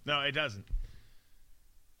 Yeah. No, it doesn't.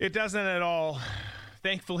 It doesn't at all.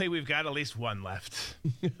 Thankfully, we've got at least one left.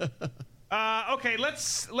 Okay,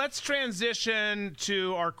 let's transition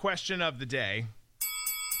to our question of the day,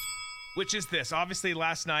 which is this. Obviously,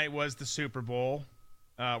 last night was the Super Bowl.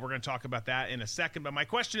 We're going to talk about that in a second. But my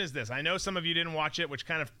question is this. I know some of you didn't watch it, which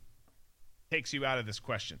kind of takes you out of this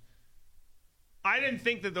question. I didn't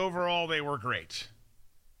think that overall they were great.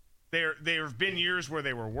 There have been years where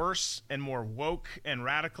they were worse and more woke and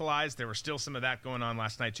radicalized. There was still some of that going on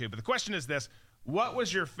last night, too. But the question is this. What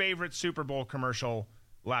was your favorite Super Bowl commercial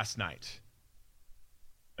last night?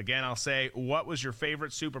 Again, I'll say, what was your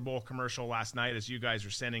favorite Super Bowl commercial last night as you guys are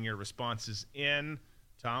sending your responses in?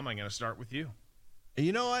 Tom, I'm going to start with you.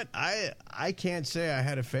 You know what? I can't say I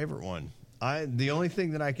had a favorite one. The only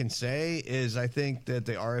thing that I can say is I think that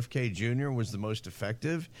the RFK Jr. was the most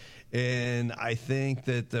effective, and I think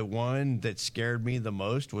that the one that scared me the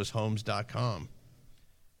most was Homes.com.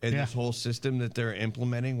 And this whole system that they're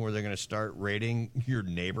implementing where they're going to start rating your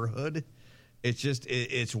neighborhood, it's just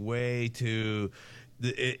it's way too...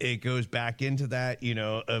 It goes back into that,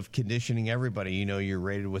 of conditioning everybody. You're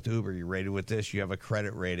rated with Uber, you're rated with this, you have a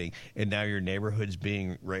credit rating, and now your neighborhood's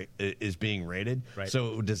being rated. Right.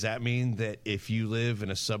 So does that mean that if you live in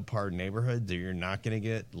a subpar neighborhood, that you're not going to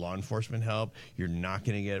get law enforcement help, you're not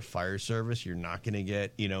going to get fire service, you're not going to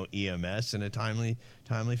get EMS in a timely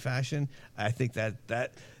fashion? I think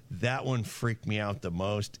that one freaked me out the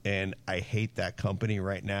most, and I hate that company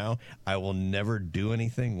right now. I will never do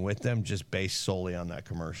anything with them just based solely on that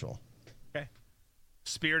commercial. Okay.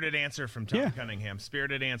 Spirited answer from Tom Cunningham.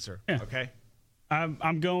 Spirited answer. Yeah. Okay.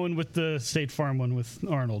 I'm going with the State Farm one with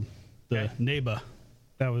Arnold, the neighbor.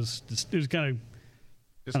 It was kind of...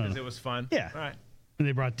 Just because it was fun? Yeah. All right. And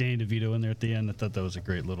they brought Danny DeVito in there at the end. I thought that was a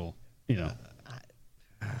great little,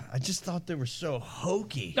 I just thought they were so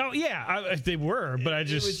hokey. Oh, yeah, they were, but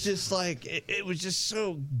it was just like, it was just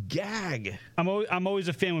so gag. I'm always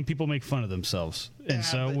a fan when people make fun of themselves. And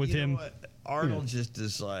so with him... Arnold just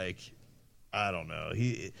is like... I don't know.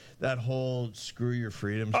 That whole screw your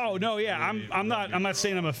freedom. Oh no, yeah. I'm not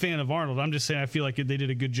saying I'm a fan of Arnold. I'm just saying I feel like they did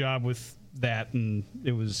a good job with that, and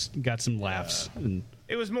it got some laughs. And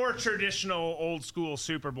it was more traditional, old school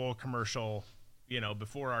Super Bowl commercial,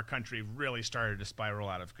 before our country really started to spiral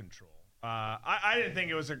out of control. I didn't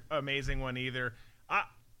think it was an amazing one either.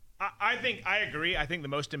 I think I agree. I think the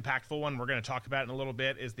most impactful one we're going to talk about in a little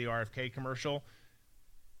bit is the RFK commercial.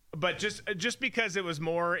 But just because it was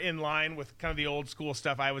more in line with kind of the old school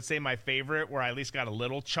stuff, I would say my favorite, where I at least got a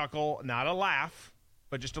little chuckle, not a laugh,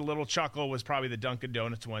 but just a little chuckle, was probably the Dunkin'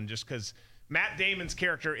 Donuts one, just because Matt Damon's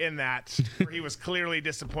character in that, where he was clearly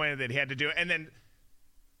disappointed that he had to do it. And then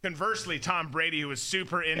conversely, Tom Brady, who was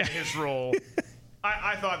super into his role,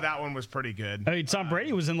 I thought that one was pretty good. I mean, Tom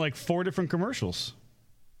Brady was in like 4 different commercials.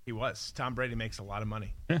 He was. Tom Brady makes a lot of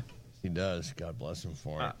money. Yeah. He does. God bless him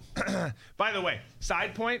for it. By the way,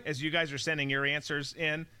 side point, as you guys are sending your answers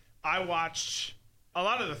in, I watched a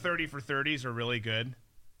lot of the 30 for 30s are really good.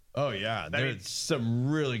 Oh, yeah. There's some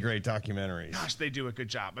really great documentaries. Gosh, they do a good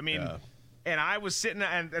job. I mean, and I was sitting,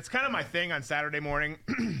 and that's kind of my thing on Saturday morning,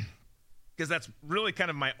 because that's really kind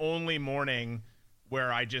of my only morning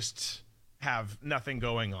where I just have nothing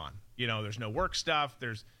going on. There's no work stuff.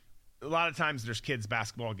 There's a lot of times there's kids'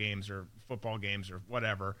 basketball games or football games or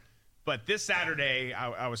whatever. But this Saturday,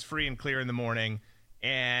 I was free and clear in the morning,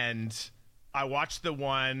 and I watched the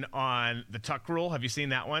one on the Tuck Rule. Have you seen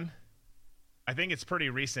that one? I think it's pretty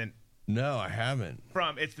recent. No, I haven't.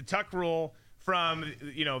 It's the Tuck Rule from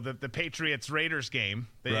the Patriots-Raiders game,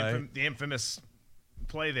 the infamous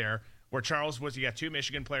play there, where Charles Woodson, you got 2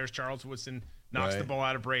 Michigan players. Charles Woodson knocks the ball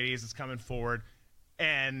out of Brady as it's coming forward,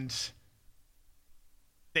 and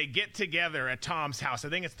they get together at Tom's house. I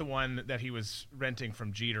think it's the one that he was renting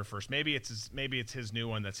from Jeter first. Maybe it's his new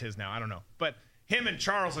one that's his now. I don't know. But him and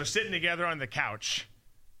Charles are sitting together on the couch,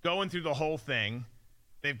 going through the whole thing.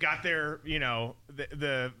 They've got their,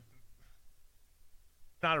 the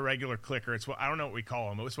not a regular clicker. It's I don't know what we call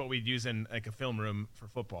them. It's what we'd use in like a film room for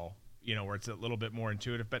football, where it's a little bit more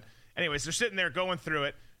intuitive. But anyways, they're sitting there going through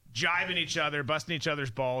it, jiving each other, busting each other's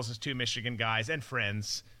balls as 2 Michigan guys and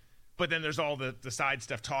friends. But then there's all the side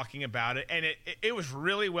stuff talking about it. And it was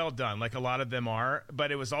really well done, like a lot of them are.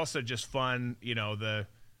 But it was also just fun, the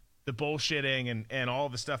bullshitting and all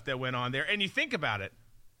the stuff that went on there. And you think about it.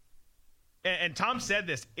 And Tom said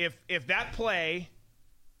this. If that play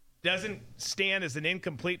doesn't stand as an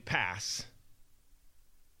incomplete pass,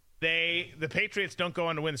 the Patriots don't go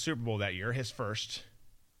on to win the Super Bowl that year, his first.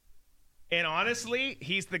 And honestly,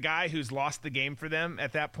 he's the guy who's lost the game for them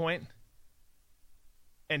at that point.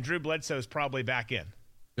 And Drew Bledsoe's probably back in.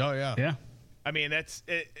 Oh, yeah. Yeah. I mean, that's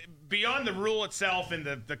beyond the rule itself and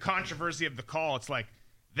the controversy of the call. It's like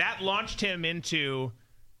that launched him into,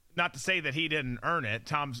 not to say that he didn't earn it.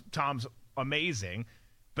 Tom's amazing.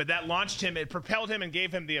 But that launched him, it propelled him and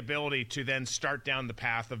gave him the ability to then start down the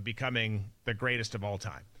path of becoming the greatest of all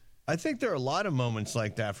time. I think there are a lot of moments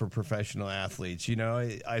like that for professional athletes. You know,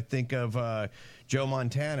 I think of Joe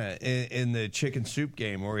Montana in the chicken soup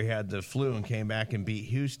game where he had the flu and came back and beat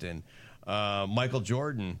Houston. Michael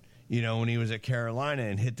Jordan, you know, when he was at Carolina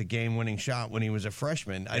and hit the game-winning shot when he was a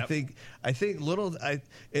freshman. Yep. I think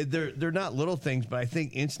they're not little things, but I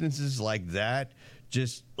think instances like that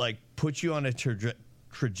just like put you on a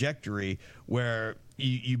trajectory where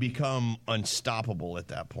you become unstoppable at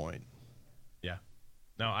that point. Yeah.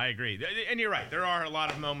 No, I agree. And you're right. There are a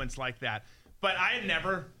lot of moments like that. But I had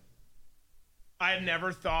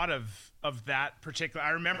never thought of that particular.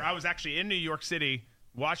 I remember I was actually in New York City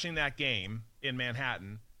watching that game in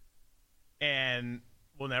Manhattan, and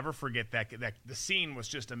we'll never forget that the scene was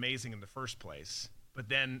just amazing in the first place. But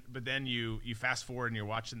then you fast forward and you're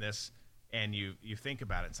watching this and you think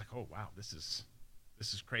about it. It's like, oh wow, this is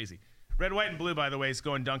crazy. Red, White, and Blue, by the way, is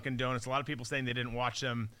going Dunkin' Donuts. A lot of people saying they didn't watch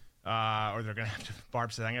them, or they're going to have to.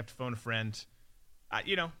 Barb said, I'm going to have to phone a friend.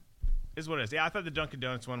 You know, is what it is. Yeah, I thought the Dunkin'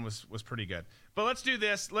 Donuts one was pretty good. But let's do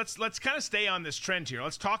this. Let's kind of stay on this trend here.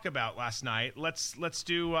 Let's talk about last night. Let's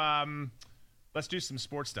do some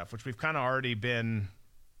sports stuff, which we've kind of already been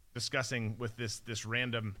discussing with this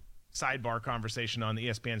random sidebar conversation on the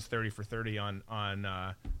ESPN's 30 for 30 on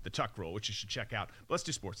the Tuck Rule, which you should check out. But let's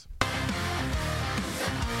do sports.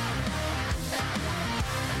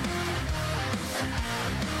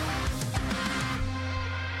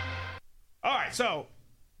 All right, so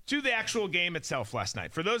to the actual game itself last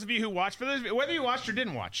night. For those of you who watched, whether you watched or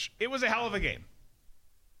didn't watch, it was a hell of a game.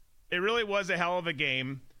 It really was a hell of a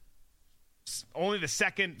game. Only the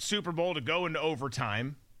second Super Bowl to go into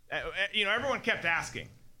overtime. You know, everyone kept asking,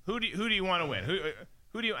 who do you want to win?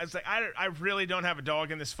 Who do you? It's like I really don't have a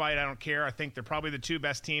dog in this fight. I don't care. I think they're probably the two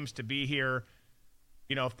best teams to be here.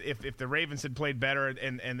 You know, if the Ravens had played better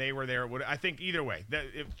and they were there, I think either way,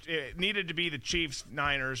 it needed to be the Chiefs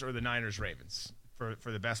Niners or the Niners Ravens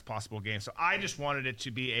for the best possible game. So I just wanted it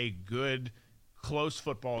to be a good, close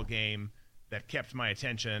football game that kept my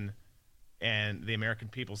attention and the American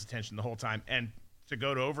people's attention the whole time. And to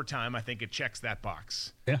go to overtime, I think it checks that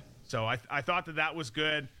box. Yeah. So I thought that was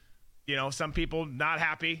good. You know, some people not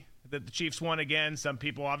happy that the Chiefs won again. Some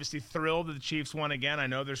people obviously thrilled that the Chiefs won again. I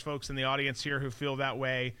know there's folks in the audience here who feel that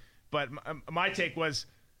way. But my take was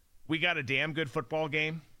we got a damn good football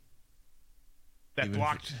game that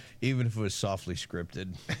blocked. Even if it was softly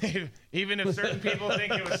scripted. Even if certain people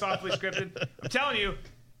think it was softly scripted. I'm telling you,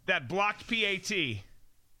 that blocked PAT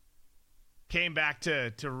came back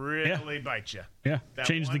to really bite you. Yeah,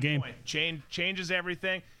 changed the game. Changes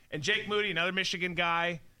everything. And Jake Moody, another Michigan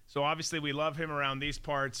guy. So obviously we love him around these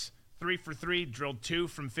parts. 3 for 3, drilled 2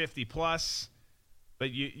 from 50 plus. But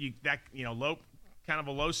low, kind of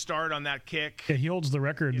a low start on that kick. Yeah, he holds the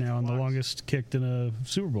record now on the longest kicked in a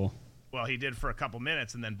Super Bowl. Well, he did for a couple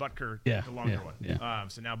minutes, and then Butker took the longer one. Yeah.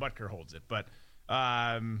 So now Butker holds it. But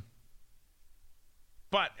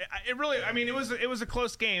it really, I mean, it was a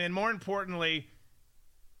close game, and more importantly,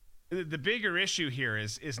 the bigger issue here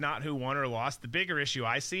is not who won or lost. The bigger issue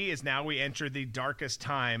I see is now we enter the darkest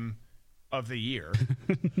time of the year.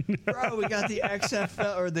 Bro, we got the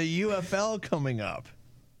XFL or the UFL coming up.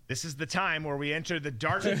 This is the time where we enter the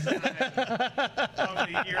darkest time of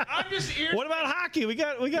the year. What about hockey? We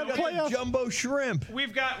got playoffs. Jumbo shrimp. We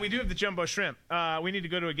do have the jumbo shrimp. We need to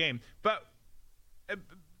go to a game, but.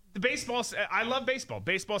 The baseball, I love baseball.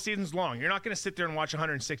 Baseball season's long. You're not going to sit there and watch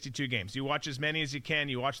 162 games. You watch as many as you can.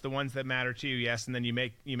 You watch the ones that matter to you, yes, and then you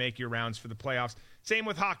make your rounds for the playoffs. Same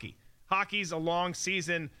with hockey. Hockey's a long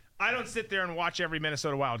season. I don't sit there and watch every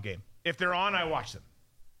Minnesota Wild game. If they're on, I watch them.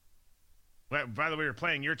 By the way, we were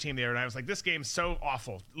playing your team there, and I was like, this game's so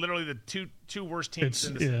awful. Literally the two worst teams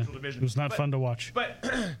in the Central Division. It was not fun to watch. But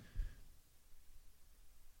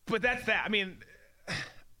that's that. I mean,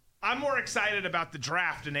 I'm more excited about the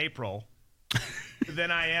draft in April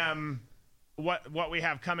than I am what we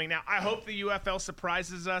have coming now. I hope the UFL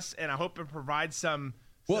surprises us, and I hope it provides some.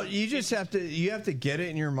 Well, you just have to get it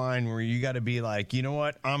in your mind where you got to be like, you know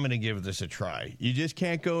what, I'm going to give this a try. You just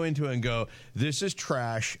can't go into it and go, this is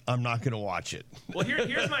trash, I'm not going to watch it. Well,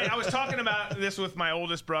 here's I was talking about this with my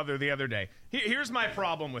oldest brother the other day. Here's my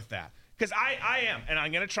problem with that, because I am, and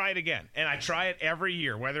I'm going to try it again, and I try it every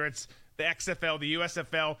year, whether it's the XFL, the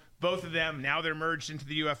USFL, both of them, now they're merged into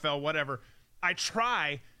the UFL, whatever. I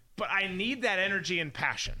try, but I need that energy and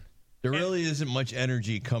passion. There really isn't much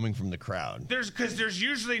energy coming from the crowd. Because there's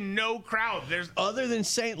usually no crowd. Other than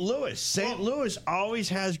St. Louis. St. Louis always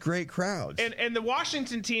has great crowds. And the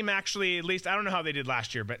Washington team actually, at least, I don't know how they did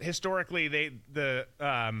last year, but historically,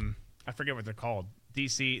 I forget what they're called.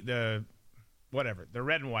 DC, the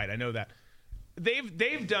red and white. I know that.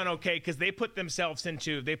 They've done okay because they put themselves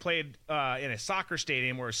into. They played in a soccer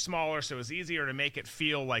stadium where it's smaller, so it's easier to make it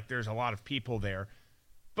feel like there's a lot of people there.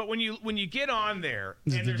 But when you get on there,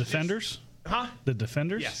 and the Defenders, the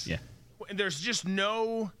Defenders, yes, yeah, there's just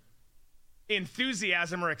no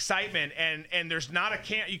enthusiasm or excitement, and there's not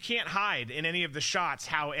you can't hide in any of the shots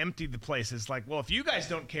how empty the place is. Like, well, if you guys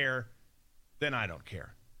don't care, then I don't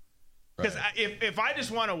care. Because if I just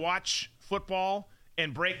want to watch football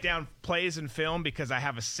and break down plays and film because I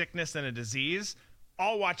have a sickness and a disease,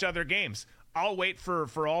 I'll watch other games. I'll wait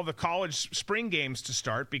for all the college spring games to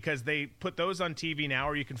start because they put those on TV now,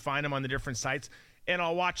 or you can find them on the different sites, and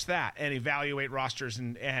I'll watch that and evaluate rosters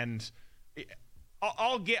and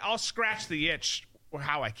I'll scratch the itch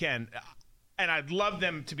how I can, and I'd love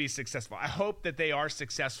them to be successful. I hope that they are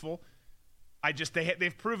successful.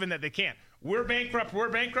 They've proven that they can't. We're bankrupt.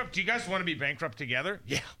 Do you guys want to be bankrupt together?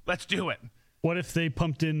 Yeah, let's do it. What if they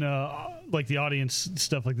pumped in like the audience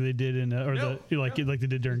stuff like they did in like they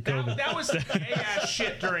did during COVID? That was gay ass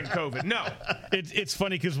shit during COVID. No, it's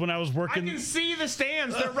funny because when I was working, I can see the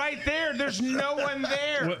stands. They're right there. There's no one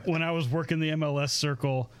there. When I was working the MLS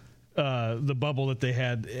circle, the bubble that they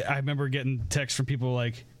had, I remember getting texts from people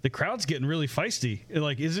like, the crowd's getting really feisty.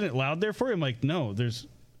 Like, isn't it loud there for you? I'm like, no,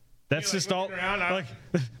 that's just all.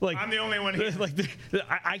 Like I'm the only one here. Like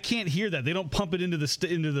I can't hear that. They don't pump it into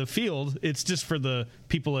the field. It's just for the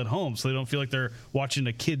people at home, so they don't feel like they're watching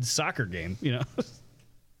a kid's soccer game. You know.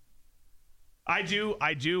 I do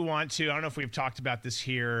want to. I don't know if we've talked about this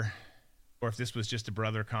here, or if this was just a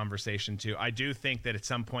brother conversation too. I do think that at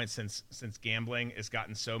some point, since gambling has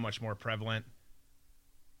gotten so much more prevalent,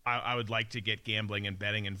 I would like to get gambling and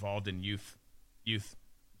betting involved in youth.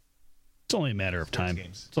 It's only a matter of time.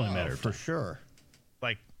 Games. It's only a matter of time. For sure.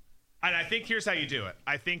 Like, and I think here's how you do it.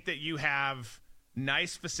 I think that you have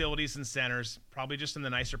nice facilities and centers, probably just in the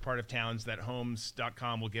nicer part of towns that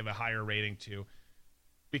homes.com will give a higher rating to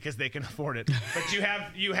because they can afford it. But you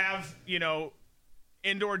have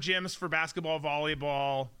indoor gyms for basketball,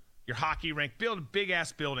 volleyball, your hockey rink, build big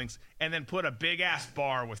ass buildings, and then put a big ass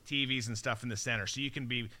bar with TVs and stuff in the center. So you can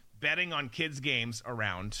be betting on kids' games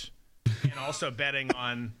around and also betting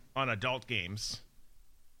on adult games.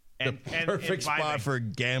 The perfect spot for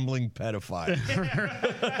gambling pedophiles.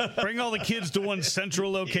 Bring all the kids to one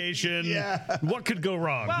central location. Yeah. What could go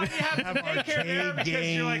wrong? Well, you have daycare there because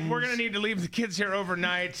you're like, we're going to need to leave the kids here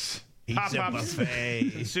overnight. Pop-up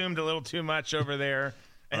buffet. Consumed a little too much over there.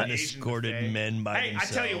 Unescorted men by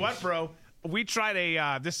themselves. I tell you what, bro. We tried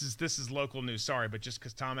a this is local news, sorry, but just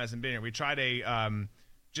because Tom hasn't been here, we tried a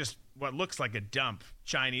just what looks like a dump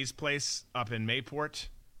Chinese place up in Mayport.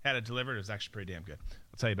 Had it delivered. It was actually pretty damn good.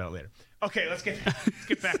 I'll tell you about it later. Okay, let's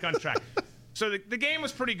get back on track. So the game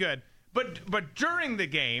was pretty good, but during the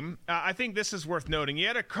game, I think this is worth noting. You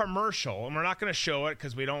had a commercial, and we're not going to show it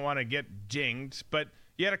because we don't want to get dinged. But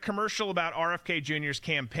you had a commercial about RFK Jr.'s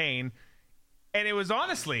campaign, and it was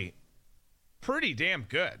honestly pretty damn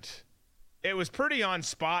good. It was pretty on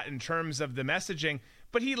spot in terms of the messaging.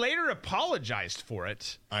 But he later apologized for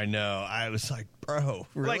it. I know. I was like, bro,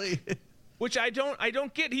 really? Which I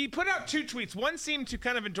don't get. He put out two tweets. One seemed to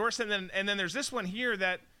kind of endorse it, and then there's this one here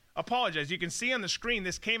that apologized. You can see on the screen,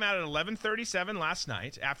 this came out at 11:37 last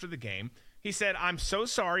night after the game. He said, "I'm so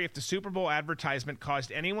sorry if the Super Bowl advertisement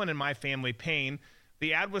caused anyone in my family pain.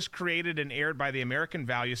 The ad was created and aired by the American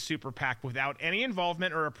Values Super PAC without any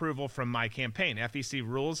involvement or approval from my campaign. FEC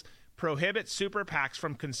rules prohibit Super PACs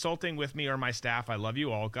from consulting with me or my staff. I love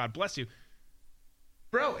you all. God bless you."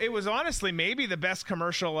 Bro, it was honestly maybe the best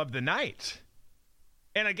commercial of the night.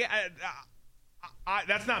 And again,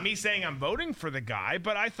 that's not me saying I'm voting for the guy,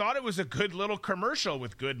 but I thought it was a good little commercial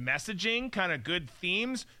with good messaging, kind of good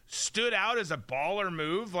themes, stood out as a baller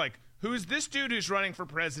move. Like, who's this dude who's running for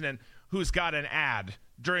president who's got an ad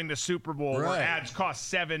during the Super Bowl where ads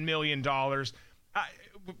cost $7 million?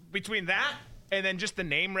 Between that and then just the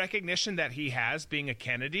name recognition that he has being a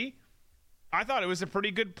Kennedy, I thought it was a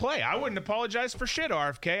pretty good play. I wouldn't apologize for shit,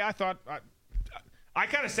 RFK. I thought I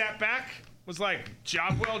kind of sat back, was like,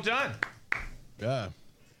 job well done. Yeah.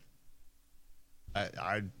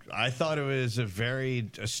 I thought it was a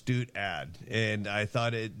very astute ad, and I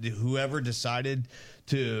thought whoever decided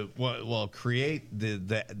to create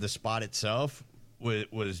the spot itself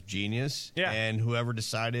was genius. Yeah. And whoever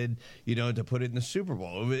decided to put it in the Super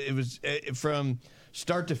Bowl, it was from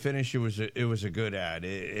start to finish. It was a good ad.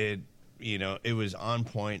 It was on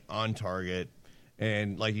point, on target,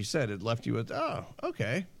 and like you said, it left you with, oh,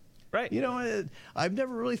 okay. Right. I've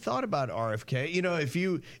never really thought about RFK.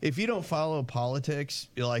 If you don't follow politics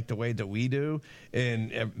like the way that we do,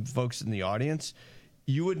 and folks in the audience,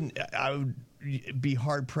 you wouldn't. I would be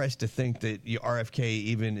hard pressed to think that RFK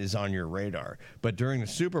even is on your radar. But during the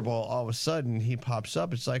Super Bowl, all of a sudden he pops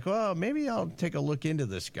up. It's like, well, maybe I'll take a look into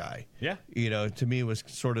this guy. Yeah. To me, it was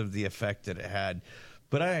sort of the effect that it had.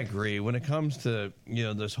 But I agree when it comes to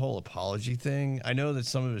this whole apology thing. I know that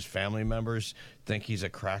some of his family members think he's a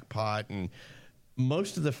crackpot, and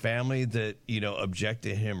most of the family that object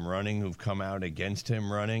to him running, who've come out against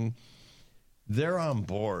him running, they're on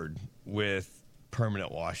board with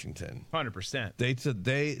permanent Washington. 100%.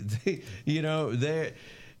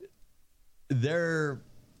 They're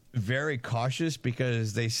very cautious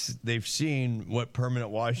because they've seen what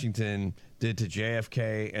permanent Washington did to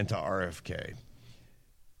JFK and to RFK.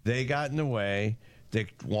 They got in the way. They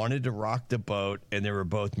wanted to rock the boat, and they were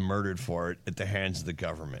both murdered for it at the hands of the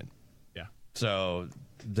government. Yeah. So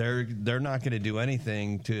they're not going to do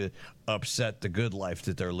anything to upset the good life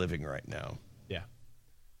that they're living right now. Yeah.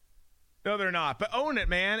 No, they're not. But own it,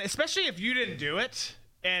 man. Especially if you didn't do it,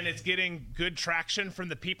 and it's getting good traction from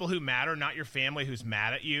the people who matter, not your family who's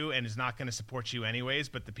mad at you and is not going to support you anyways.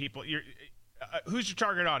 But the people, who's your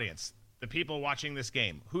target audience? The people watching this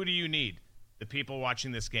game. Who do you need? The people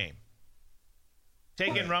watching this game.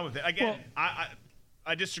 Take it and run with it. Again,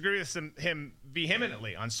 I disagree with him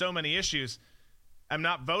vehemently on so many issues. I'm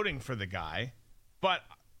not voting for the guy, but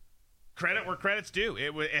credit where credit's due.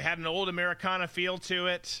 It had an old Americana feel to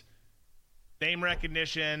it, name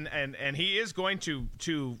recognition, and he is going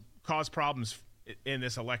to cause problems in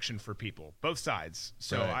this election for people, both sides.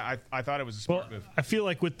 So right. I thought it was a smart move. I feel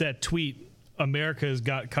like with that tweet, America has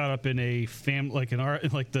got caught up in a like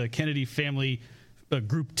the Kennedy family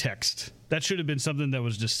group text. That should have been something that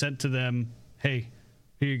was just sent to them. Hey,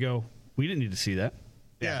 here you go. We didn't need to see that.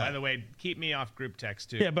 Yeah. By the way, keep me off group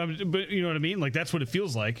text too. Yeah, but you know what I mean. Like that's what it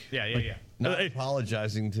feels like. Yeah. Not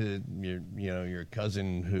apologizing to your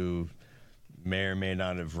cousin who may or may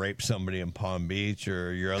not have raped somebody in Palm Beach,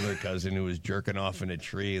 or your other cousin who was jerking off in a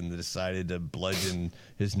tree and decided to bludgeon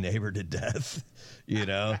his neighbor to death.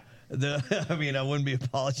 I wouldn't be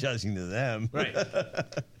apologizing to them. Right.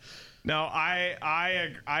 No,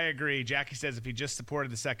 I agree. Jackie says if he just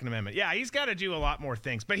supported the Second Amendment, yeah, he's got to do a lot more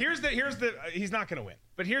things. But here's the he's not going to win.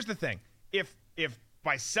 But here's the thing: if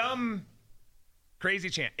by some crazy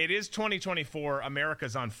chance, it is 2024,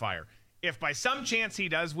 America's on fire. If by some chance he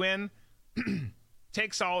does win,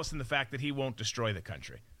 take solace in the fact that he won't destroy the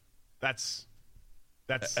country. That's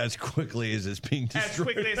as quickly as it's being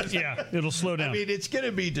destroyed. Yeah, it'll slow down. I mean, it's going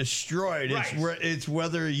to be destroyed. Right. It's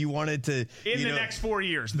whether you want it to in the next 4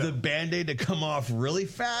 years, though. The Band-Aid to come off really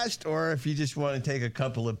fast, or if you just want to take a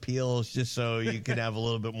couple of peels just so you can have a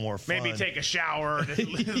little bit more fun. Maybe take a shower to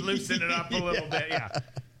loosen it up a little bit. Yeah.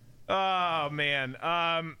 Oh man.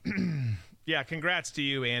 Yeah. Congrats to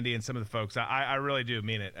you, Andy, and some of the folks. I really do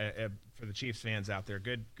mean it for the Chiefs fans out there.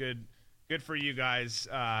 Good for you guys.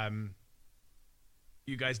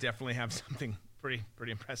 You guys definitely have something pretty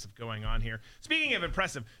impressive going on here. Speaking of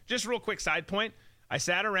impressive, just real quick side point. I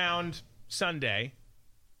sat around Sunday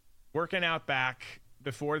working out back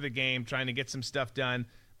before the game, trying to get some stuff done.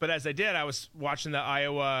 But as I did, I was watching the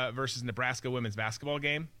Iowa versus Nebraska women's basketball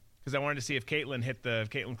game because I wanted to see if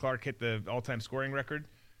Caitlin Clark hit the all-time scoring record.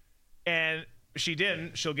 And she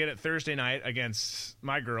didn't. She'll get it Thursday night against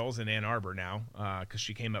my girls in Ann Arbor now because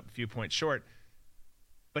she came up a few points short.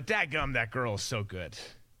 But dadgum, that girl is so good.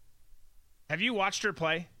 Have you watched her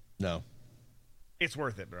play? No. It's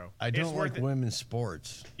worth it, bro. I don't like women's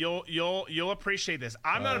sports. You'll appreciate this.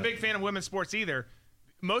 I'm not a big fan of women's sports either.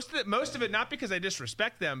 Most of it not because I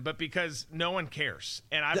disrespect them, but because no one cares.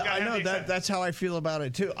 And I know that's how I feel about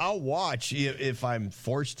it too. I'll watch if I'm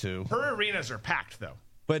forced to. Her arenas are packed though.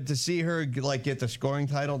 But to see her get the scoring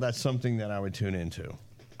title, that's something that I would tune into.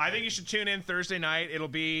 I think you should tune in Thursday night. It'll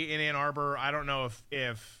be in Ann Arbor. I don't know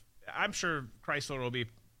if I'm sure Chrysler will be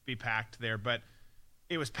packed there, but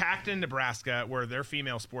it was packed in Nebraska where their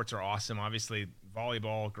female sports are awesome. Obviously,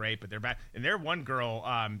 volleyball, great, but they're back. And their one girl,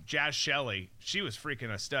 Jazz Shelley, she was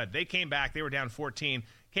freaking a stud. They came back. They were down 14,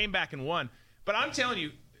 came back and won. But I'm telling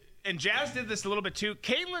you, and Jazz did this a little bit too,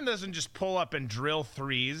 Caitlin doesn't just pull up and drill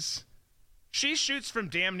threes. She shoots from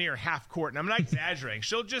damn near half court, and I'm not exaggerating.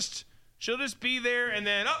 She'll just be there, and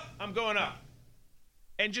then, I'm going up.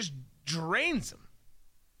 And just drains them.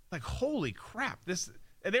 Like, holy crap.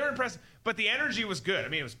 They were impressed. But the energy was good. I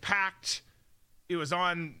mean, it was packed. It was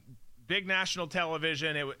on big national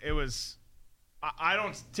television. It was – I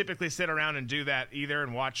don't typically sit around and do that either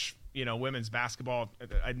and watch, women's basketball.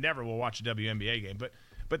 I never will watch a WNBA game.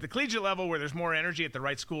 But the collegiate level where there's more energy at the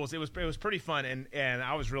right schools, it was pretty fun, and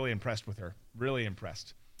I was really impressed with her. Really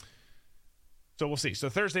impressed. So we'll see. So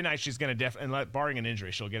Thursday night, she's going to and barring an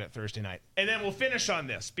injury, she'll get it Thursday night. And then we'll finish on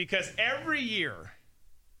this because every year,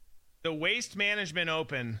 the Waste Management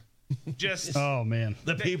Open just oh man,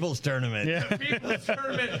 the People's Tournament. Yeah. The People's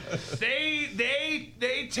Tournament.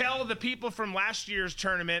 They tell the people from last year's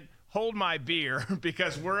tournament, hold my beer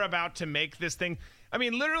because we're about to make this thing. I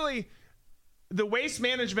mean, literally, the Waste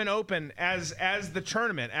Management Open as the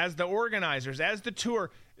tournament, as the organizers, as the tour.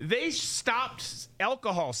 They stopped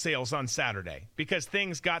alcohol sales on Saturday because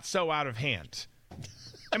things got so out of hand.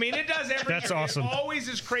 I mean, it does every That's year. awesome. It always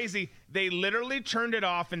is crazy. They literally turned it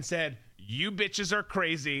off and said, you bitches are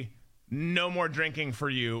crazy. No more drinking for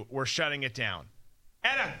you. We're shutting it down.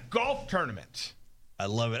 At a golf tournament. I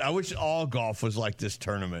love it. I wish all golf was like this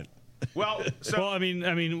tournament. Well, I mean,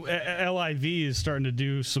 LIV is starting to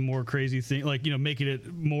do some more crazy things, like, making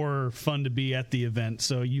it more fun to be at the event.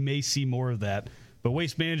 So you may see more of that. But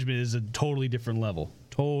Waste Management is a totally different level.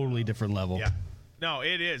 Totally different level. Yeah. No,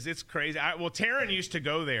 it is. It's crazy. Taryn used to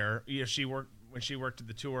go there. When she worked at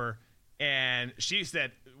the tour, and she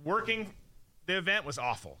said working the event was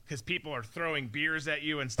awful because people are throwing beers at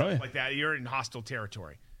you and stuff like that. You're in hostile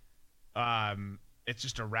territory. It's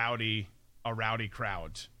just a rowdy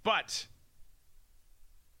crowd. But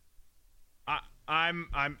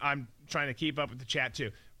I'm trying to keep up with the chat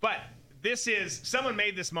too. But someone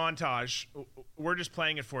made this montage. We're just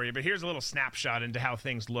playing it for you, but here's a little snapshot into how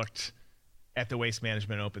things looked at the Waste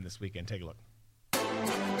Management Open this weekend. Take a look.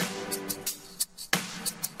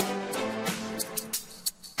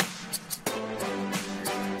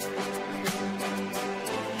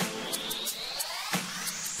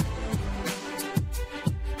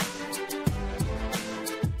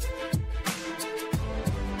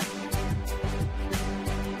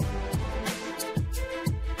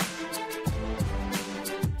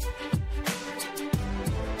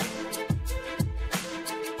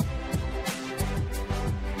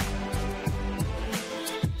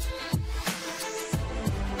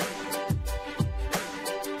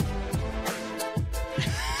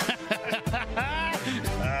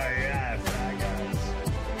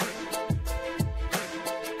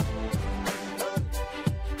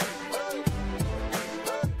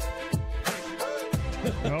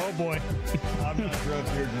 Oh boy. I'm not drunk,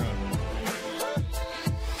 you're drunk.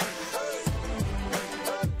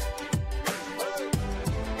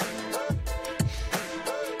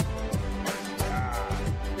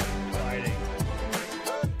 Fighting.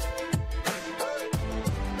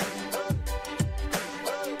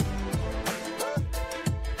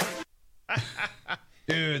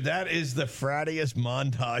 Dude, that is the frattiest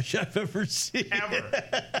montage I've ever seen.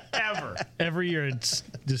 Ever. Every year it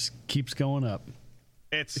just keeps going up.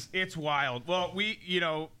 It's wild. Well, we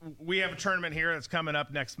have a tournament here that's coming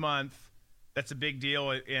up next month. That's a big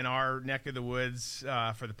deal in our neck of the woods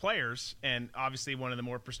for the players, and obviously one of the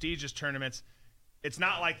more prestigious tournaments. It's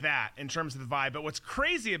not like that in terms of the vibe, but what's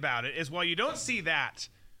crazy about it is while you don't see that,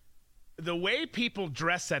 the way people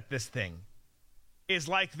dress at this thing is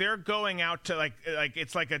like they're going out to like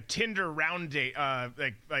it's like a Tinder round date,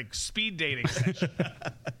 like speed dating session.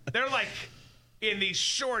 They're like in these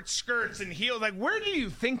short skirts and heels. Like, where do you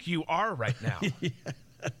think you are right now?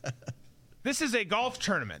 This is a golf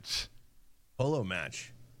tournament. Polo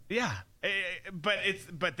match. Yeah. But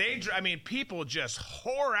people just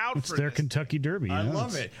whore out It's for their this. Kentucky Derby. I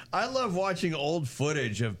love it. I love watching old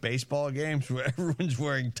footage of baseball games where everyone's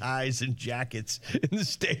wearing ties and jackets in the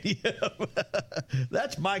stadium.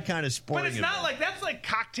 That's my kind of sporting But it's not like that's like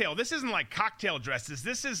cocktail. This isn't like cocktail dresses.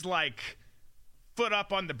 This is like foot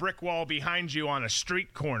up on the brick wall behind you on a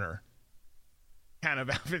street corner kind of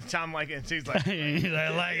outfit. Tom like it. And she's like, I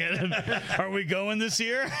like it. Are we going this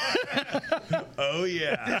year? Oh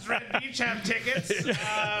yeah. Does Red Beach have tickets?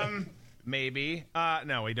 Maybe.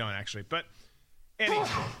 No, we don't actually. But anyway,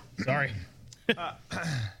 sorry.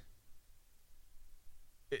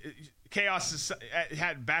 Chaos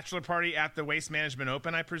had bachelor party at the Waste Management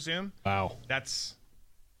Open, I presume. Wow. That's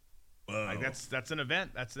an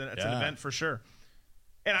event. That's an event for sure.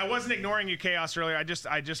 And I wasn't ignoring you, Chaos, earlier. I just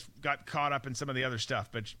got caught up in some of the other stuff.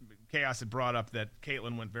 But Chaos had brought up that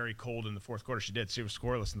Caitlin went very cold in the fourth quarter. She did. She was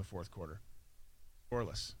scoreless in the fourth quarter.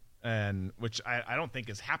 Scoreless, and which I don't think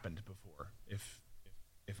has happened before, if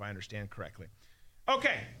I understand correctly.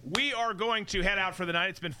 Okay, we are going to head out for the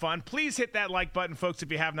night. It's been fun. Please hit that like button, folks,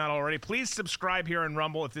 if you have not already. Please subscribe here in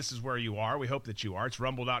Rumble if this is where you are. We hope that you are. It's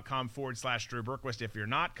rumble.com/Drew Berquist. If you're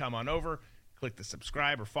not, come on over, click the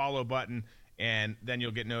subscribe or follow button, and then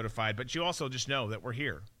you'll get notified. But you also just know that we're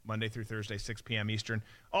here Monday through Thursday, 6 p.m. Eastern.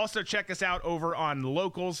 Also, check us out over on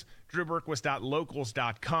Locals,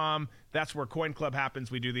 drewberquist.locals.com. That's where Coin Club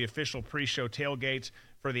happens. We do the official pre-show tailgate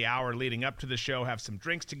for the hour leading up to the show, have some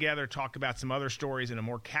drinks together, talk about some other stories in a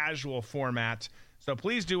more casual format. So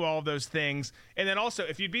please do all of those things. And then also,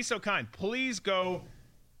 if you'd be so kind, please go...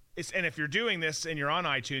 And if you're doing this and you're on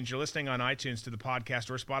iTunes, you're listening on iTunes to the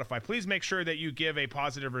podcast or Spotify, please make sure that you give a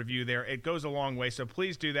positive review there. It goes a long way, so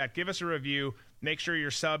please do that. Give us a review. Make sure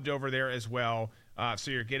you're subbed over there as well,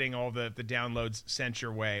 so you're getting all the downloads sent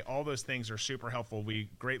your way. All those things are super helpful. We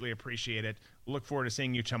greatly appreciate it. Look forward to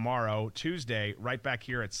seeing you tomorrow, Tuesday, right back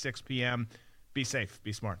here at 6 p.m. Be safe,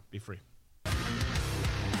 be smart, be free.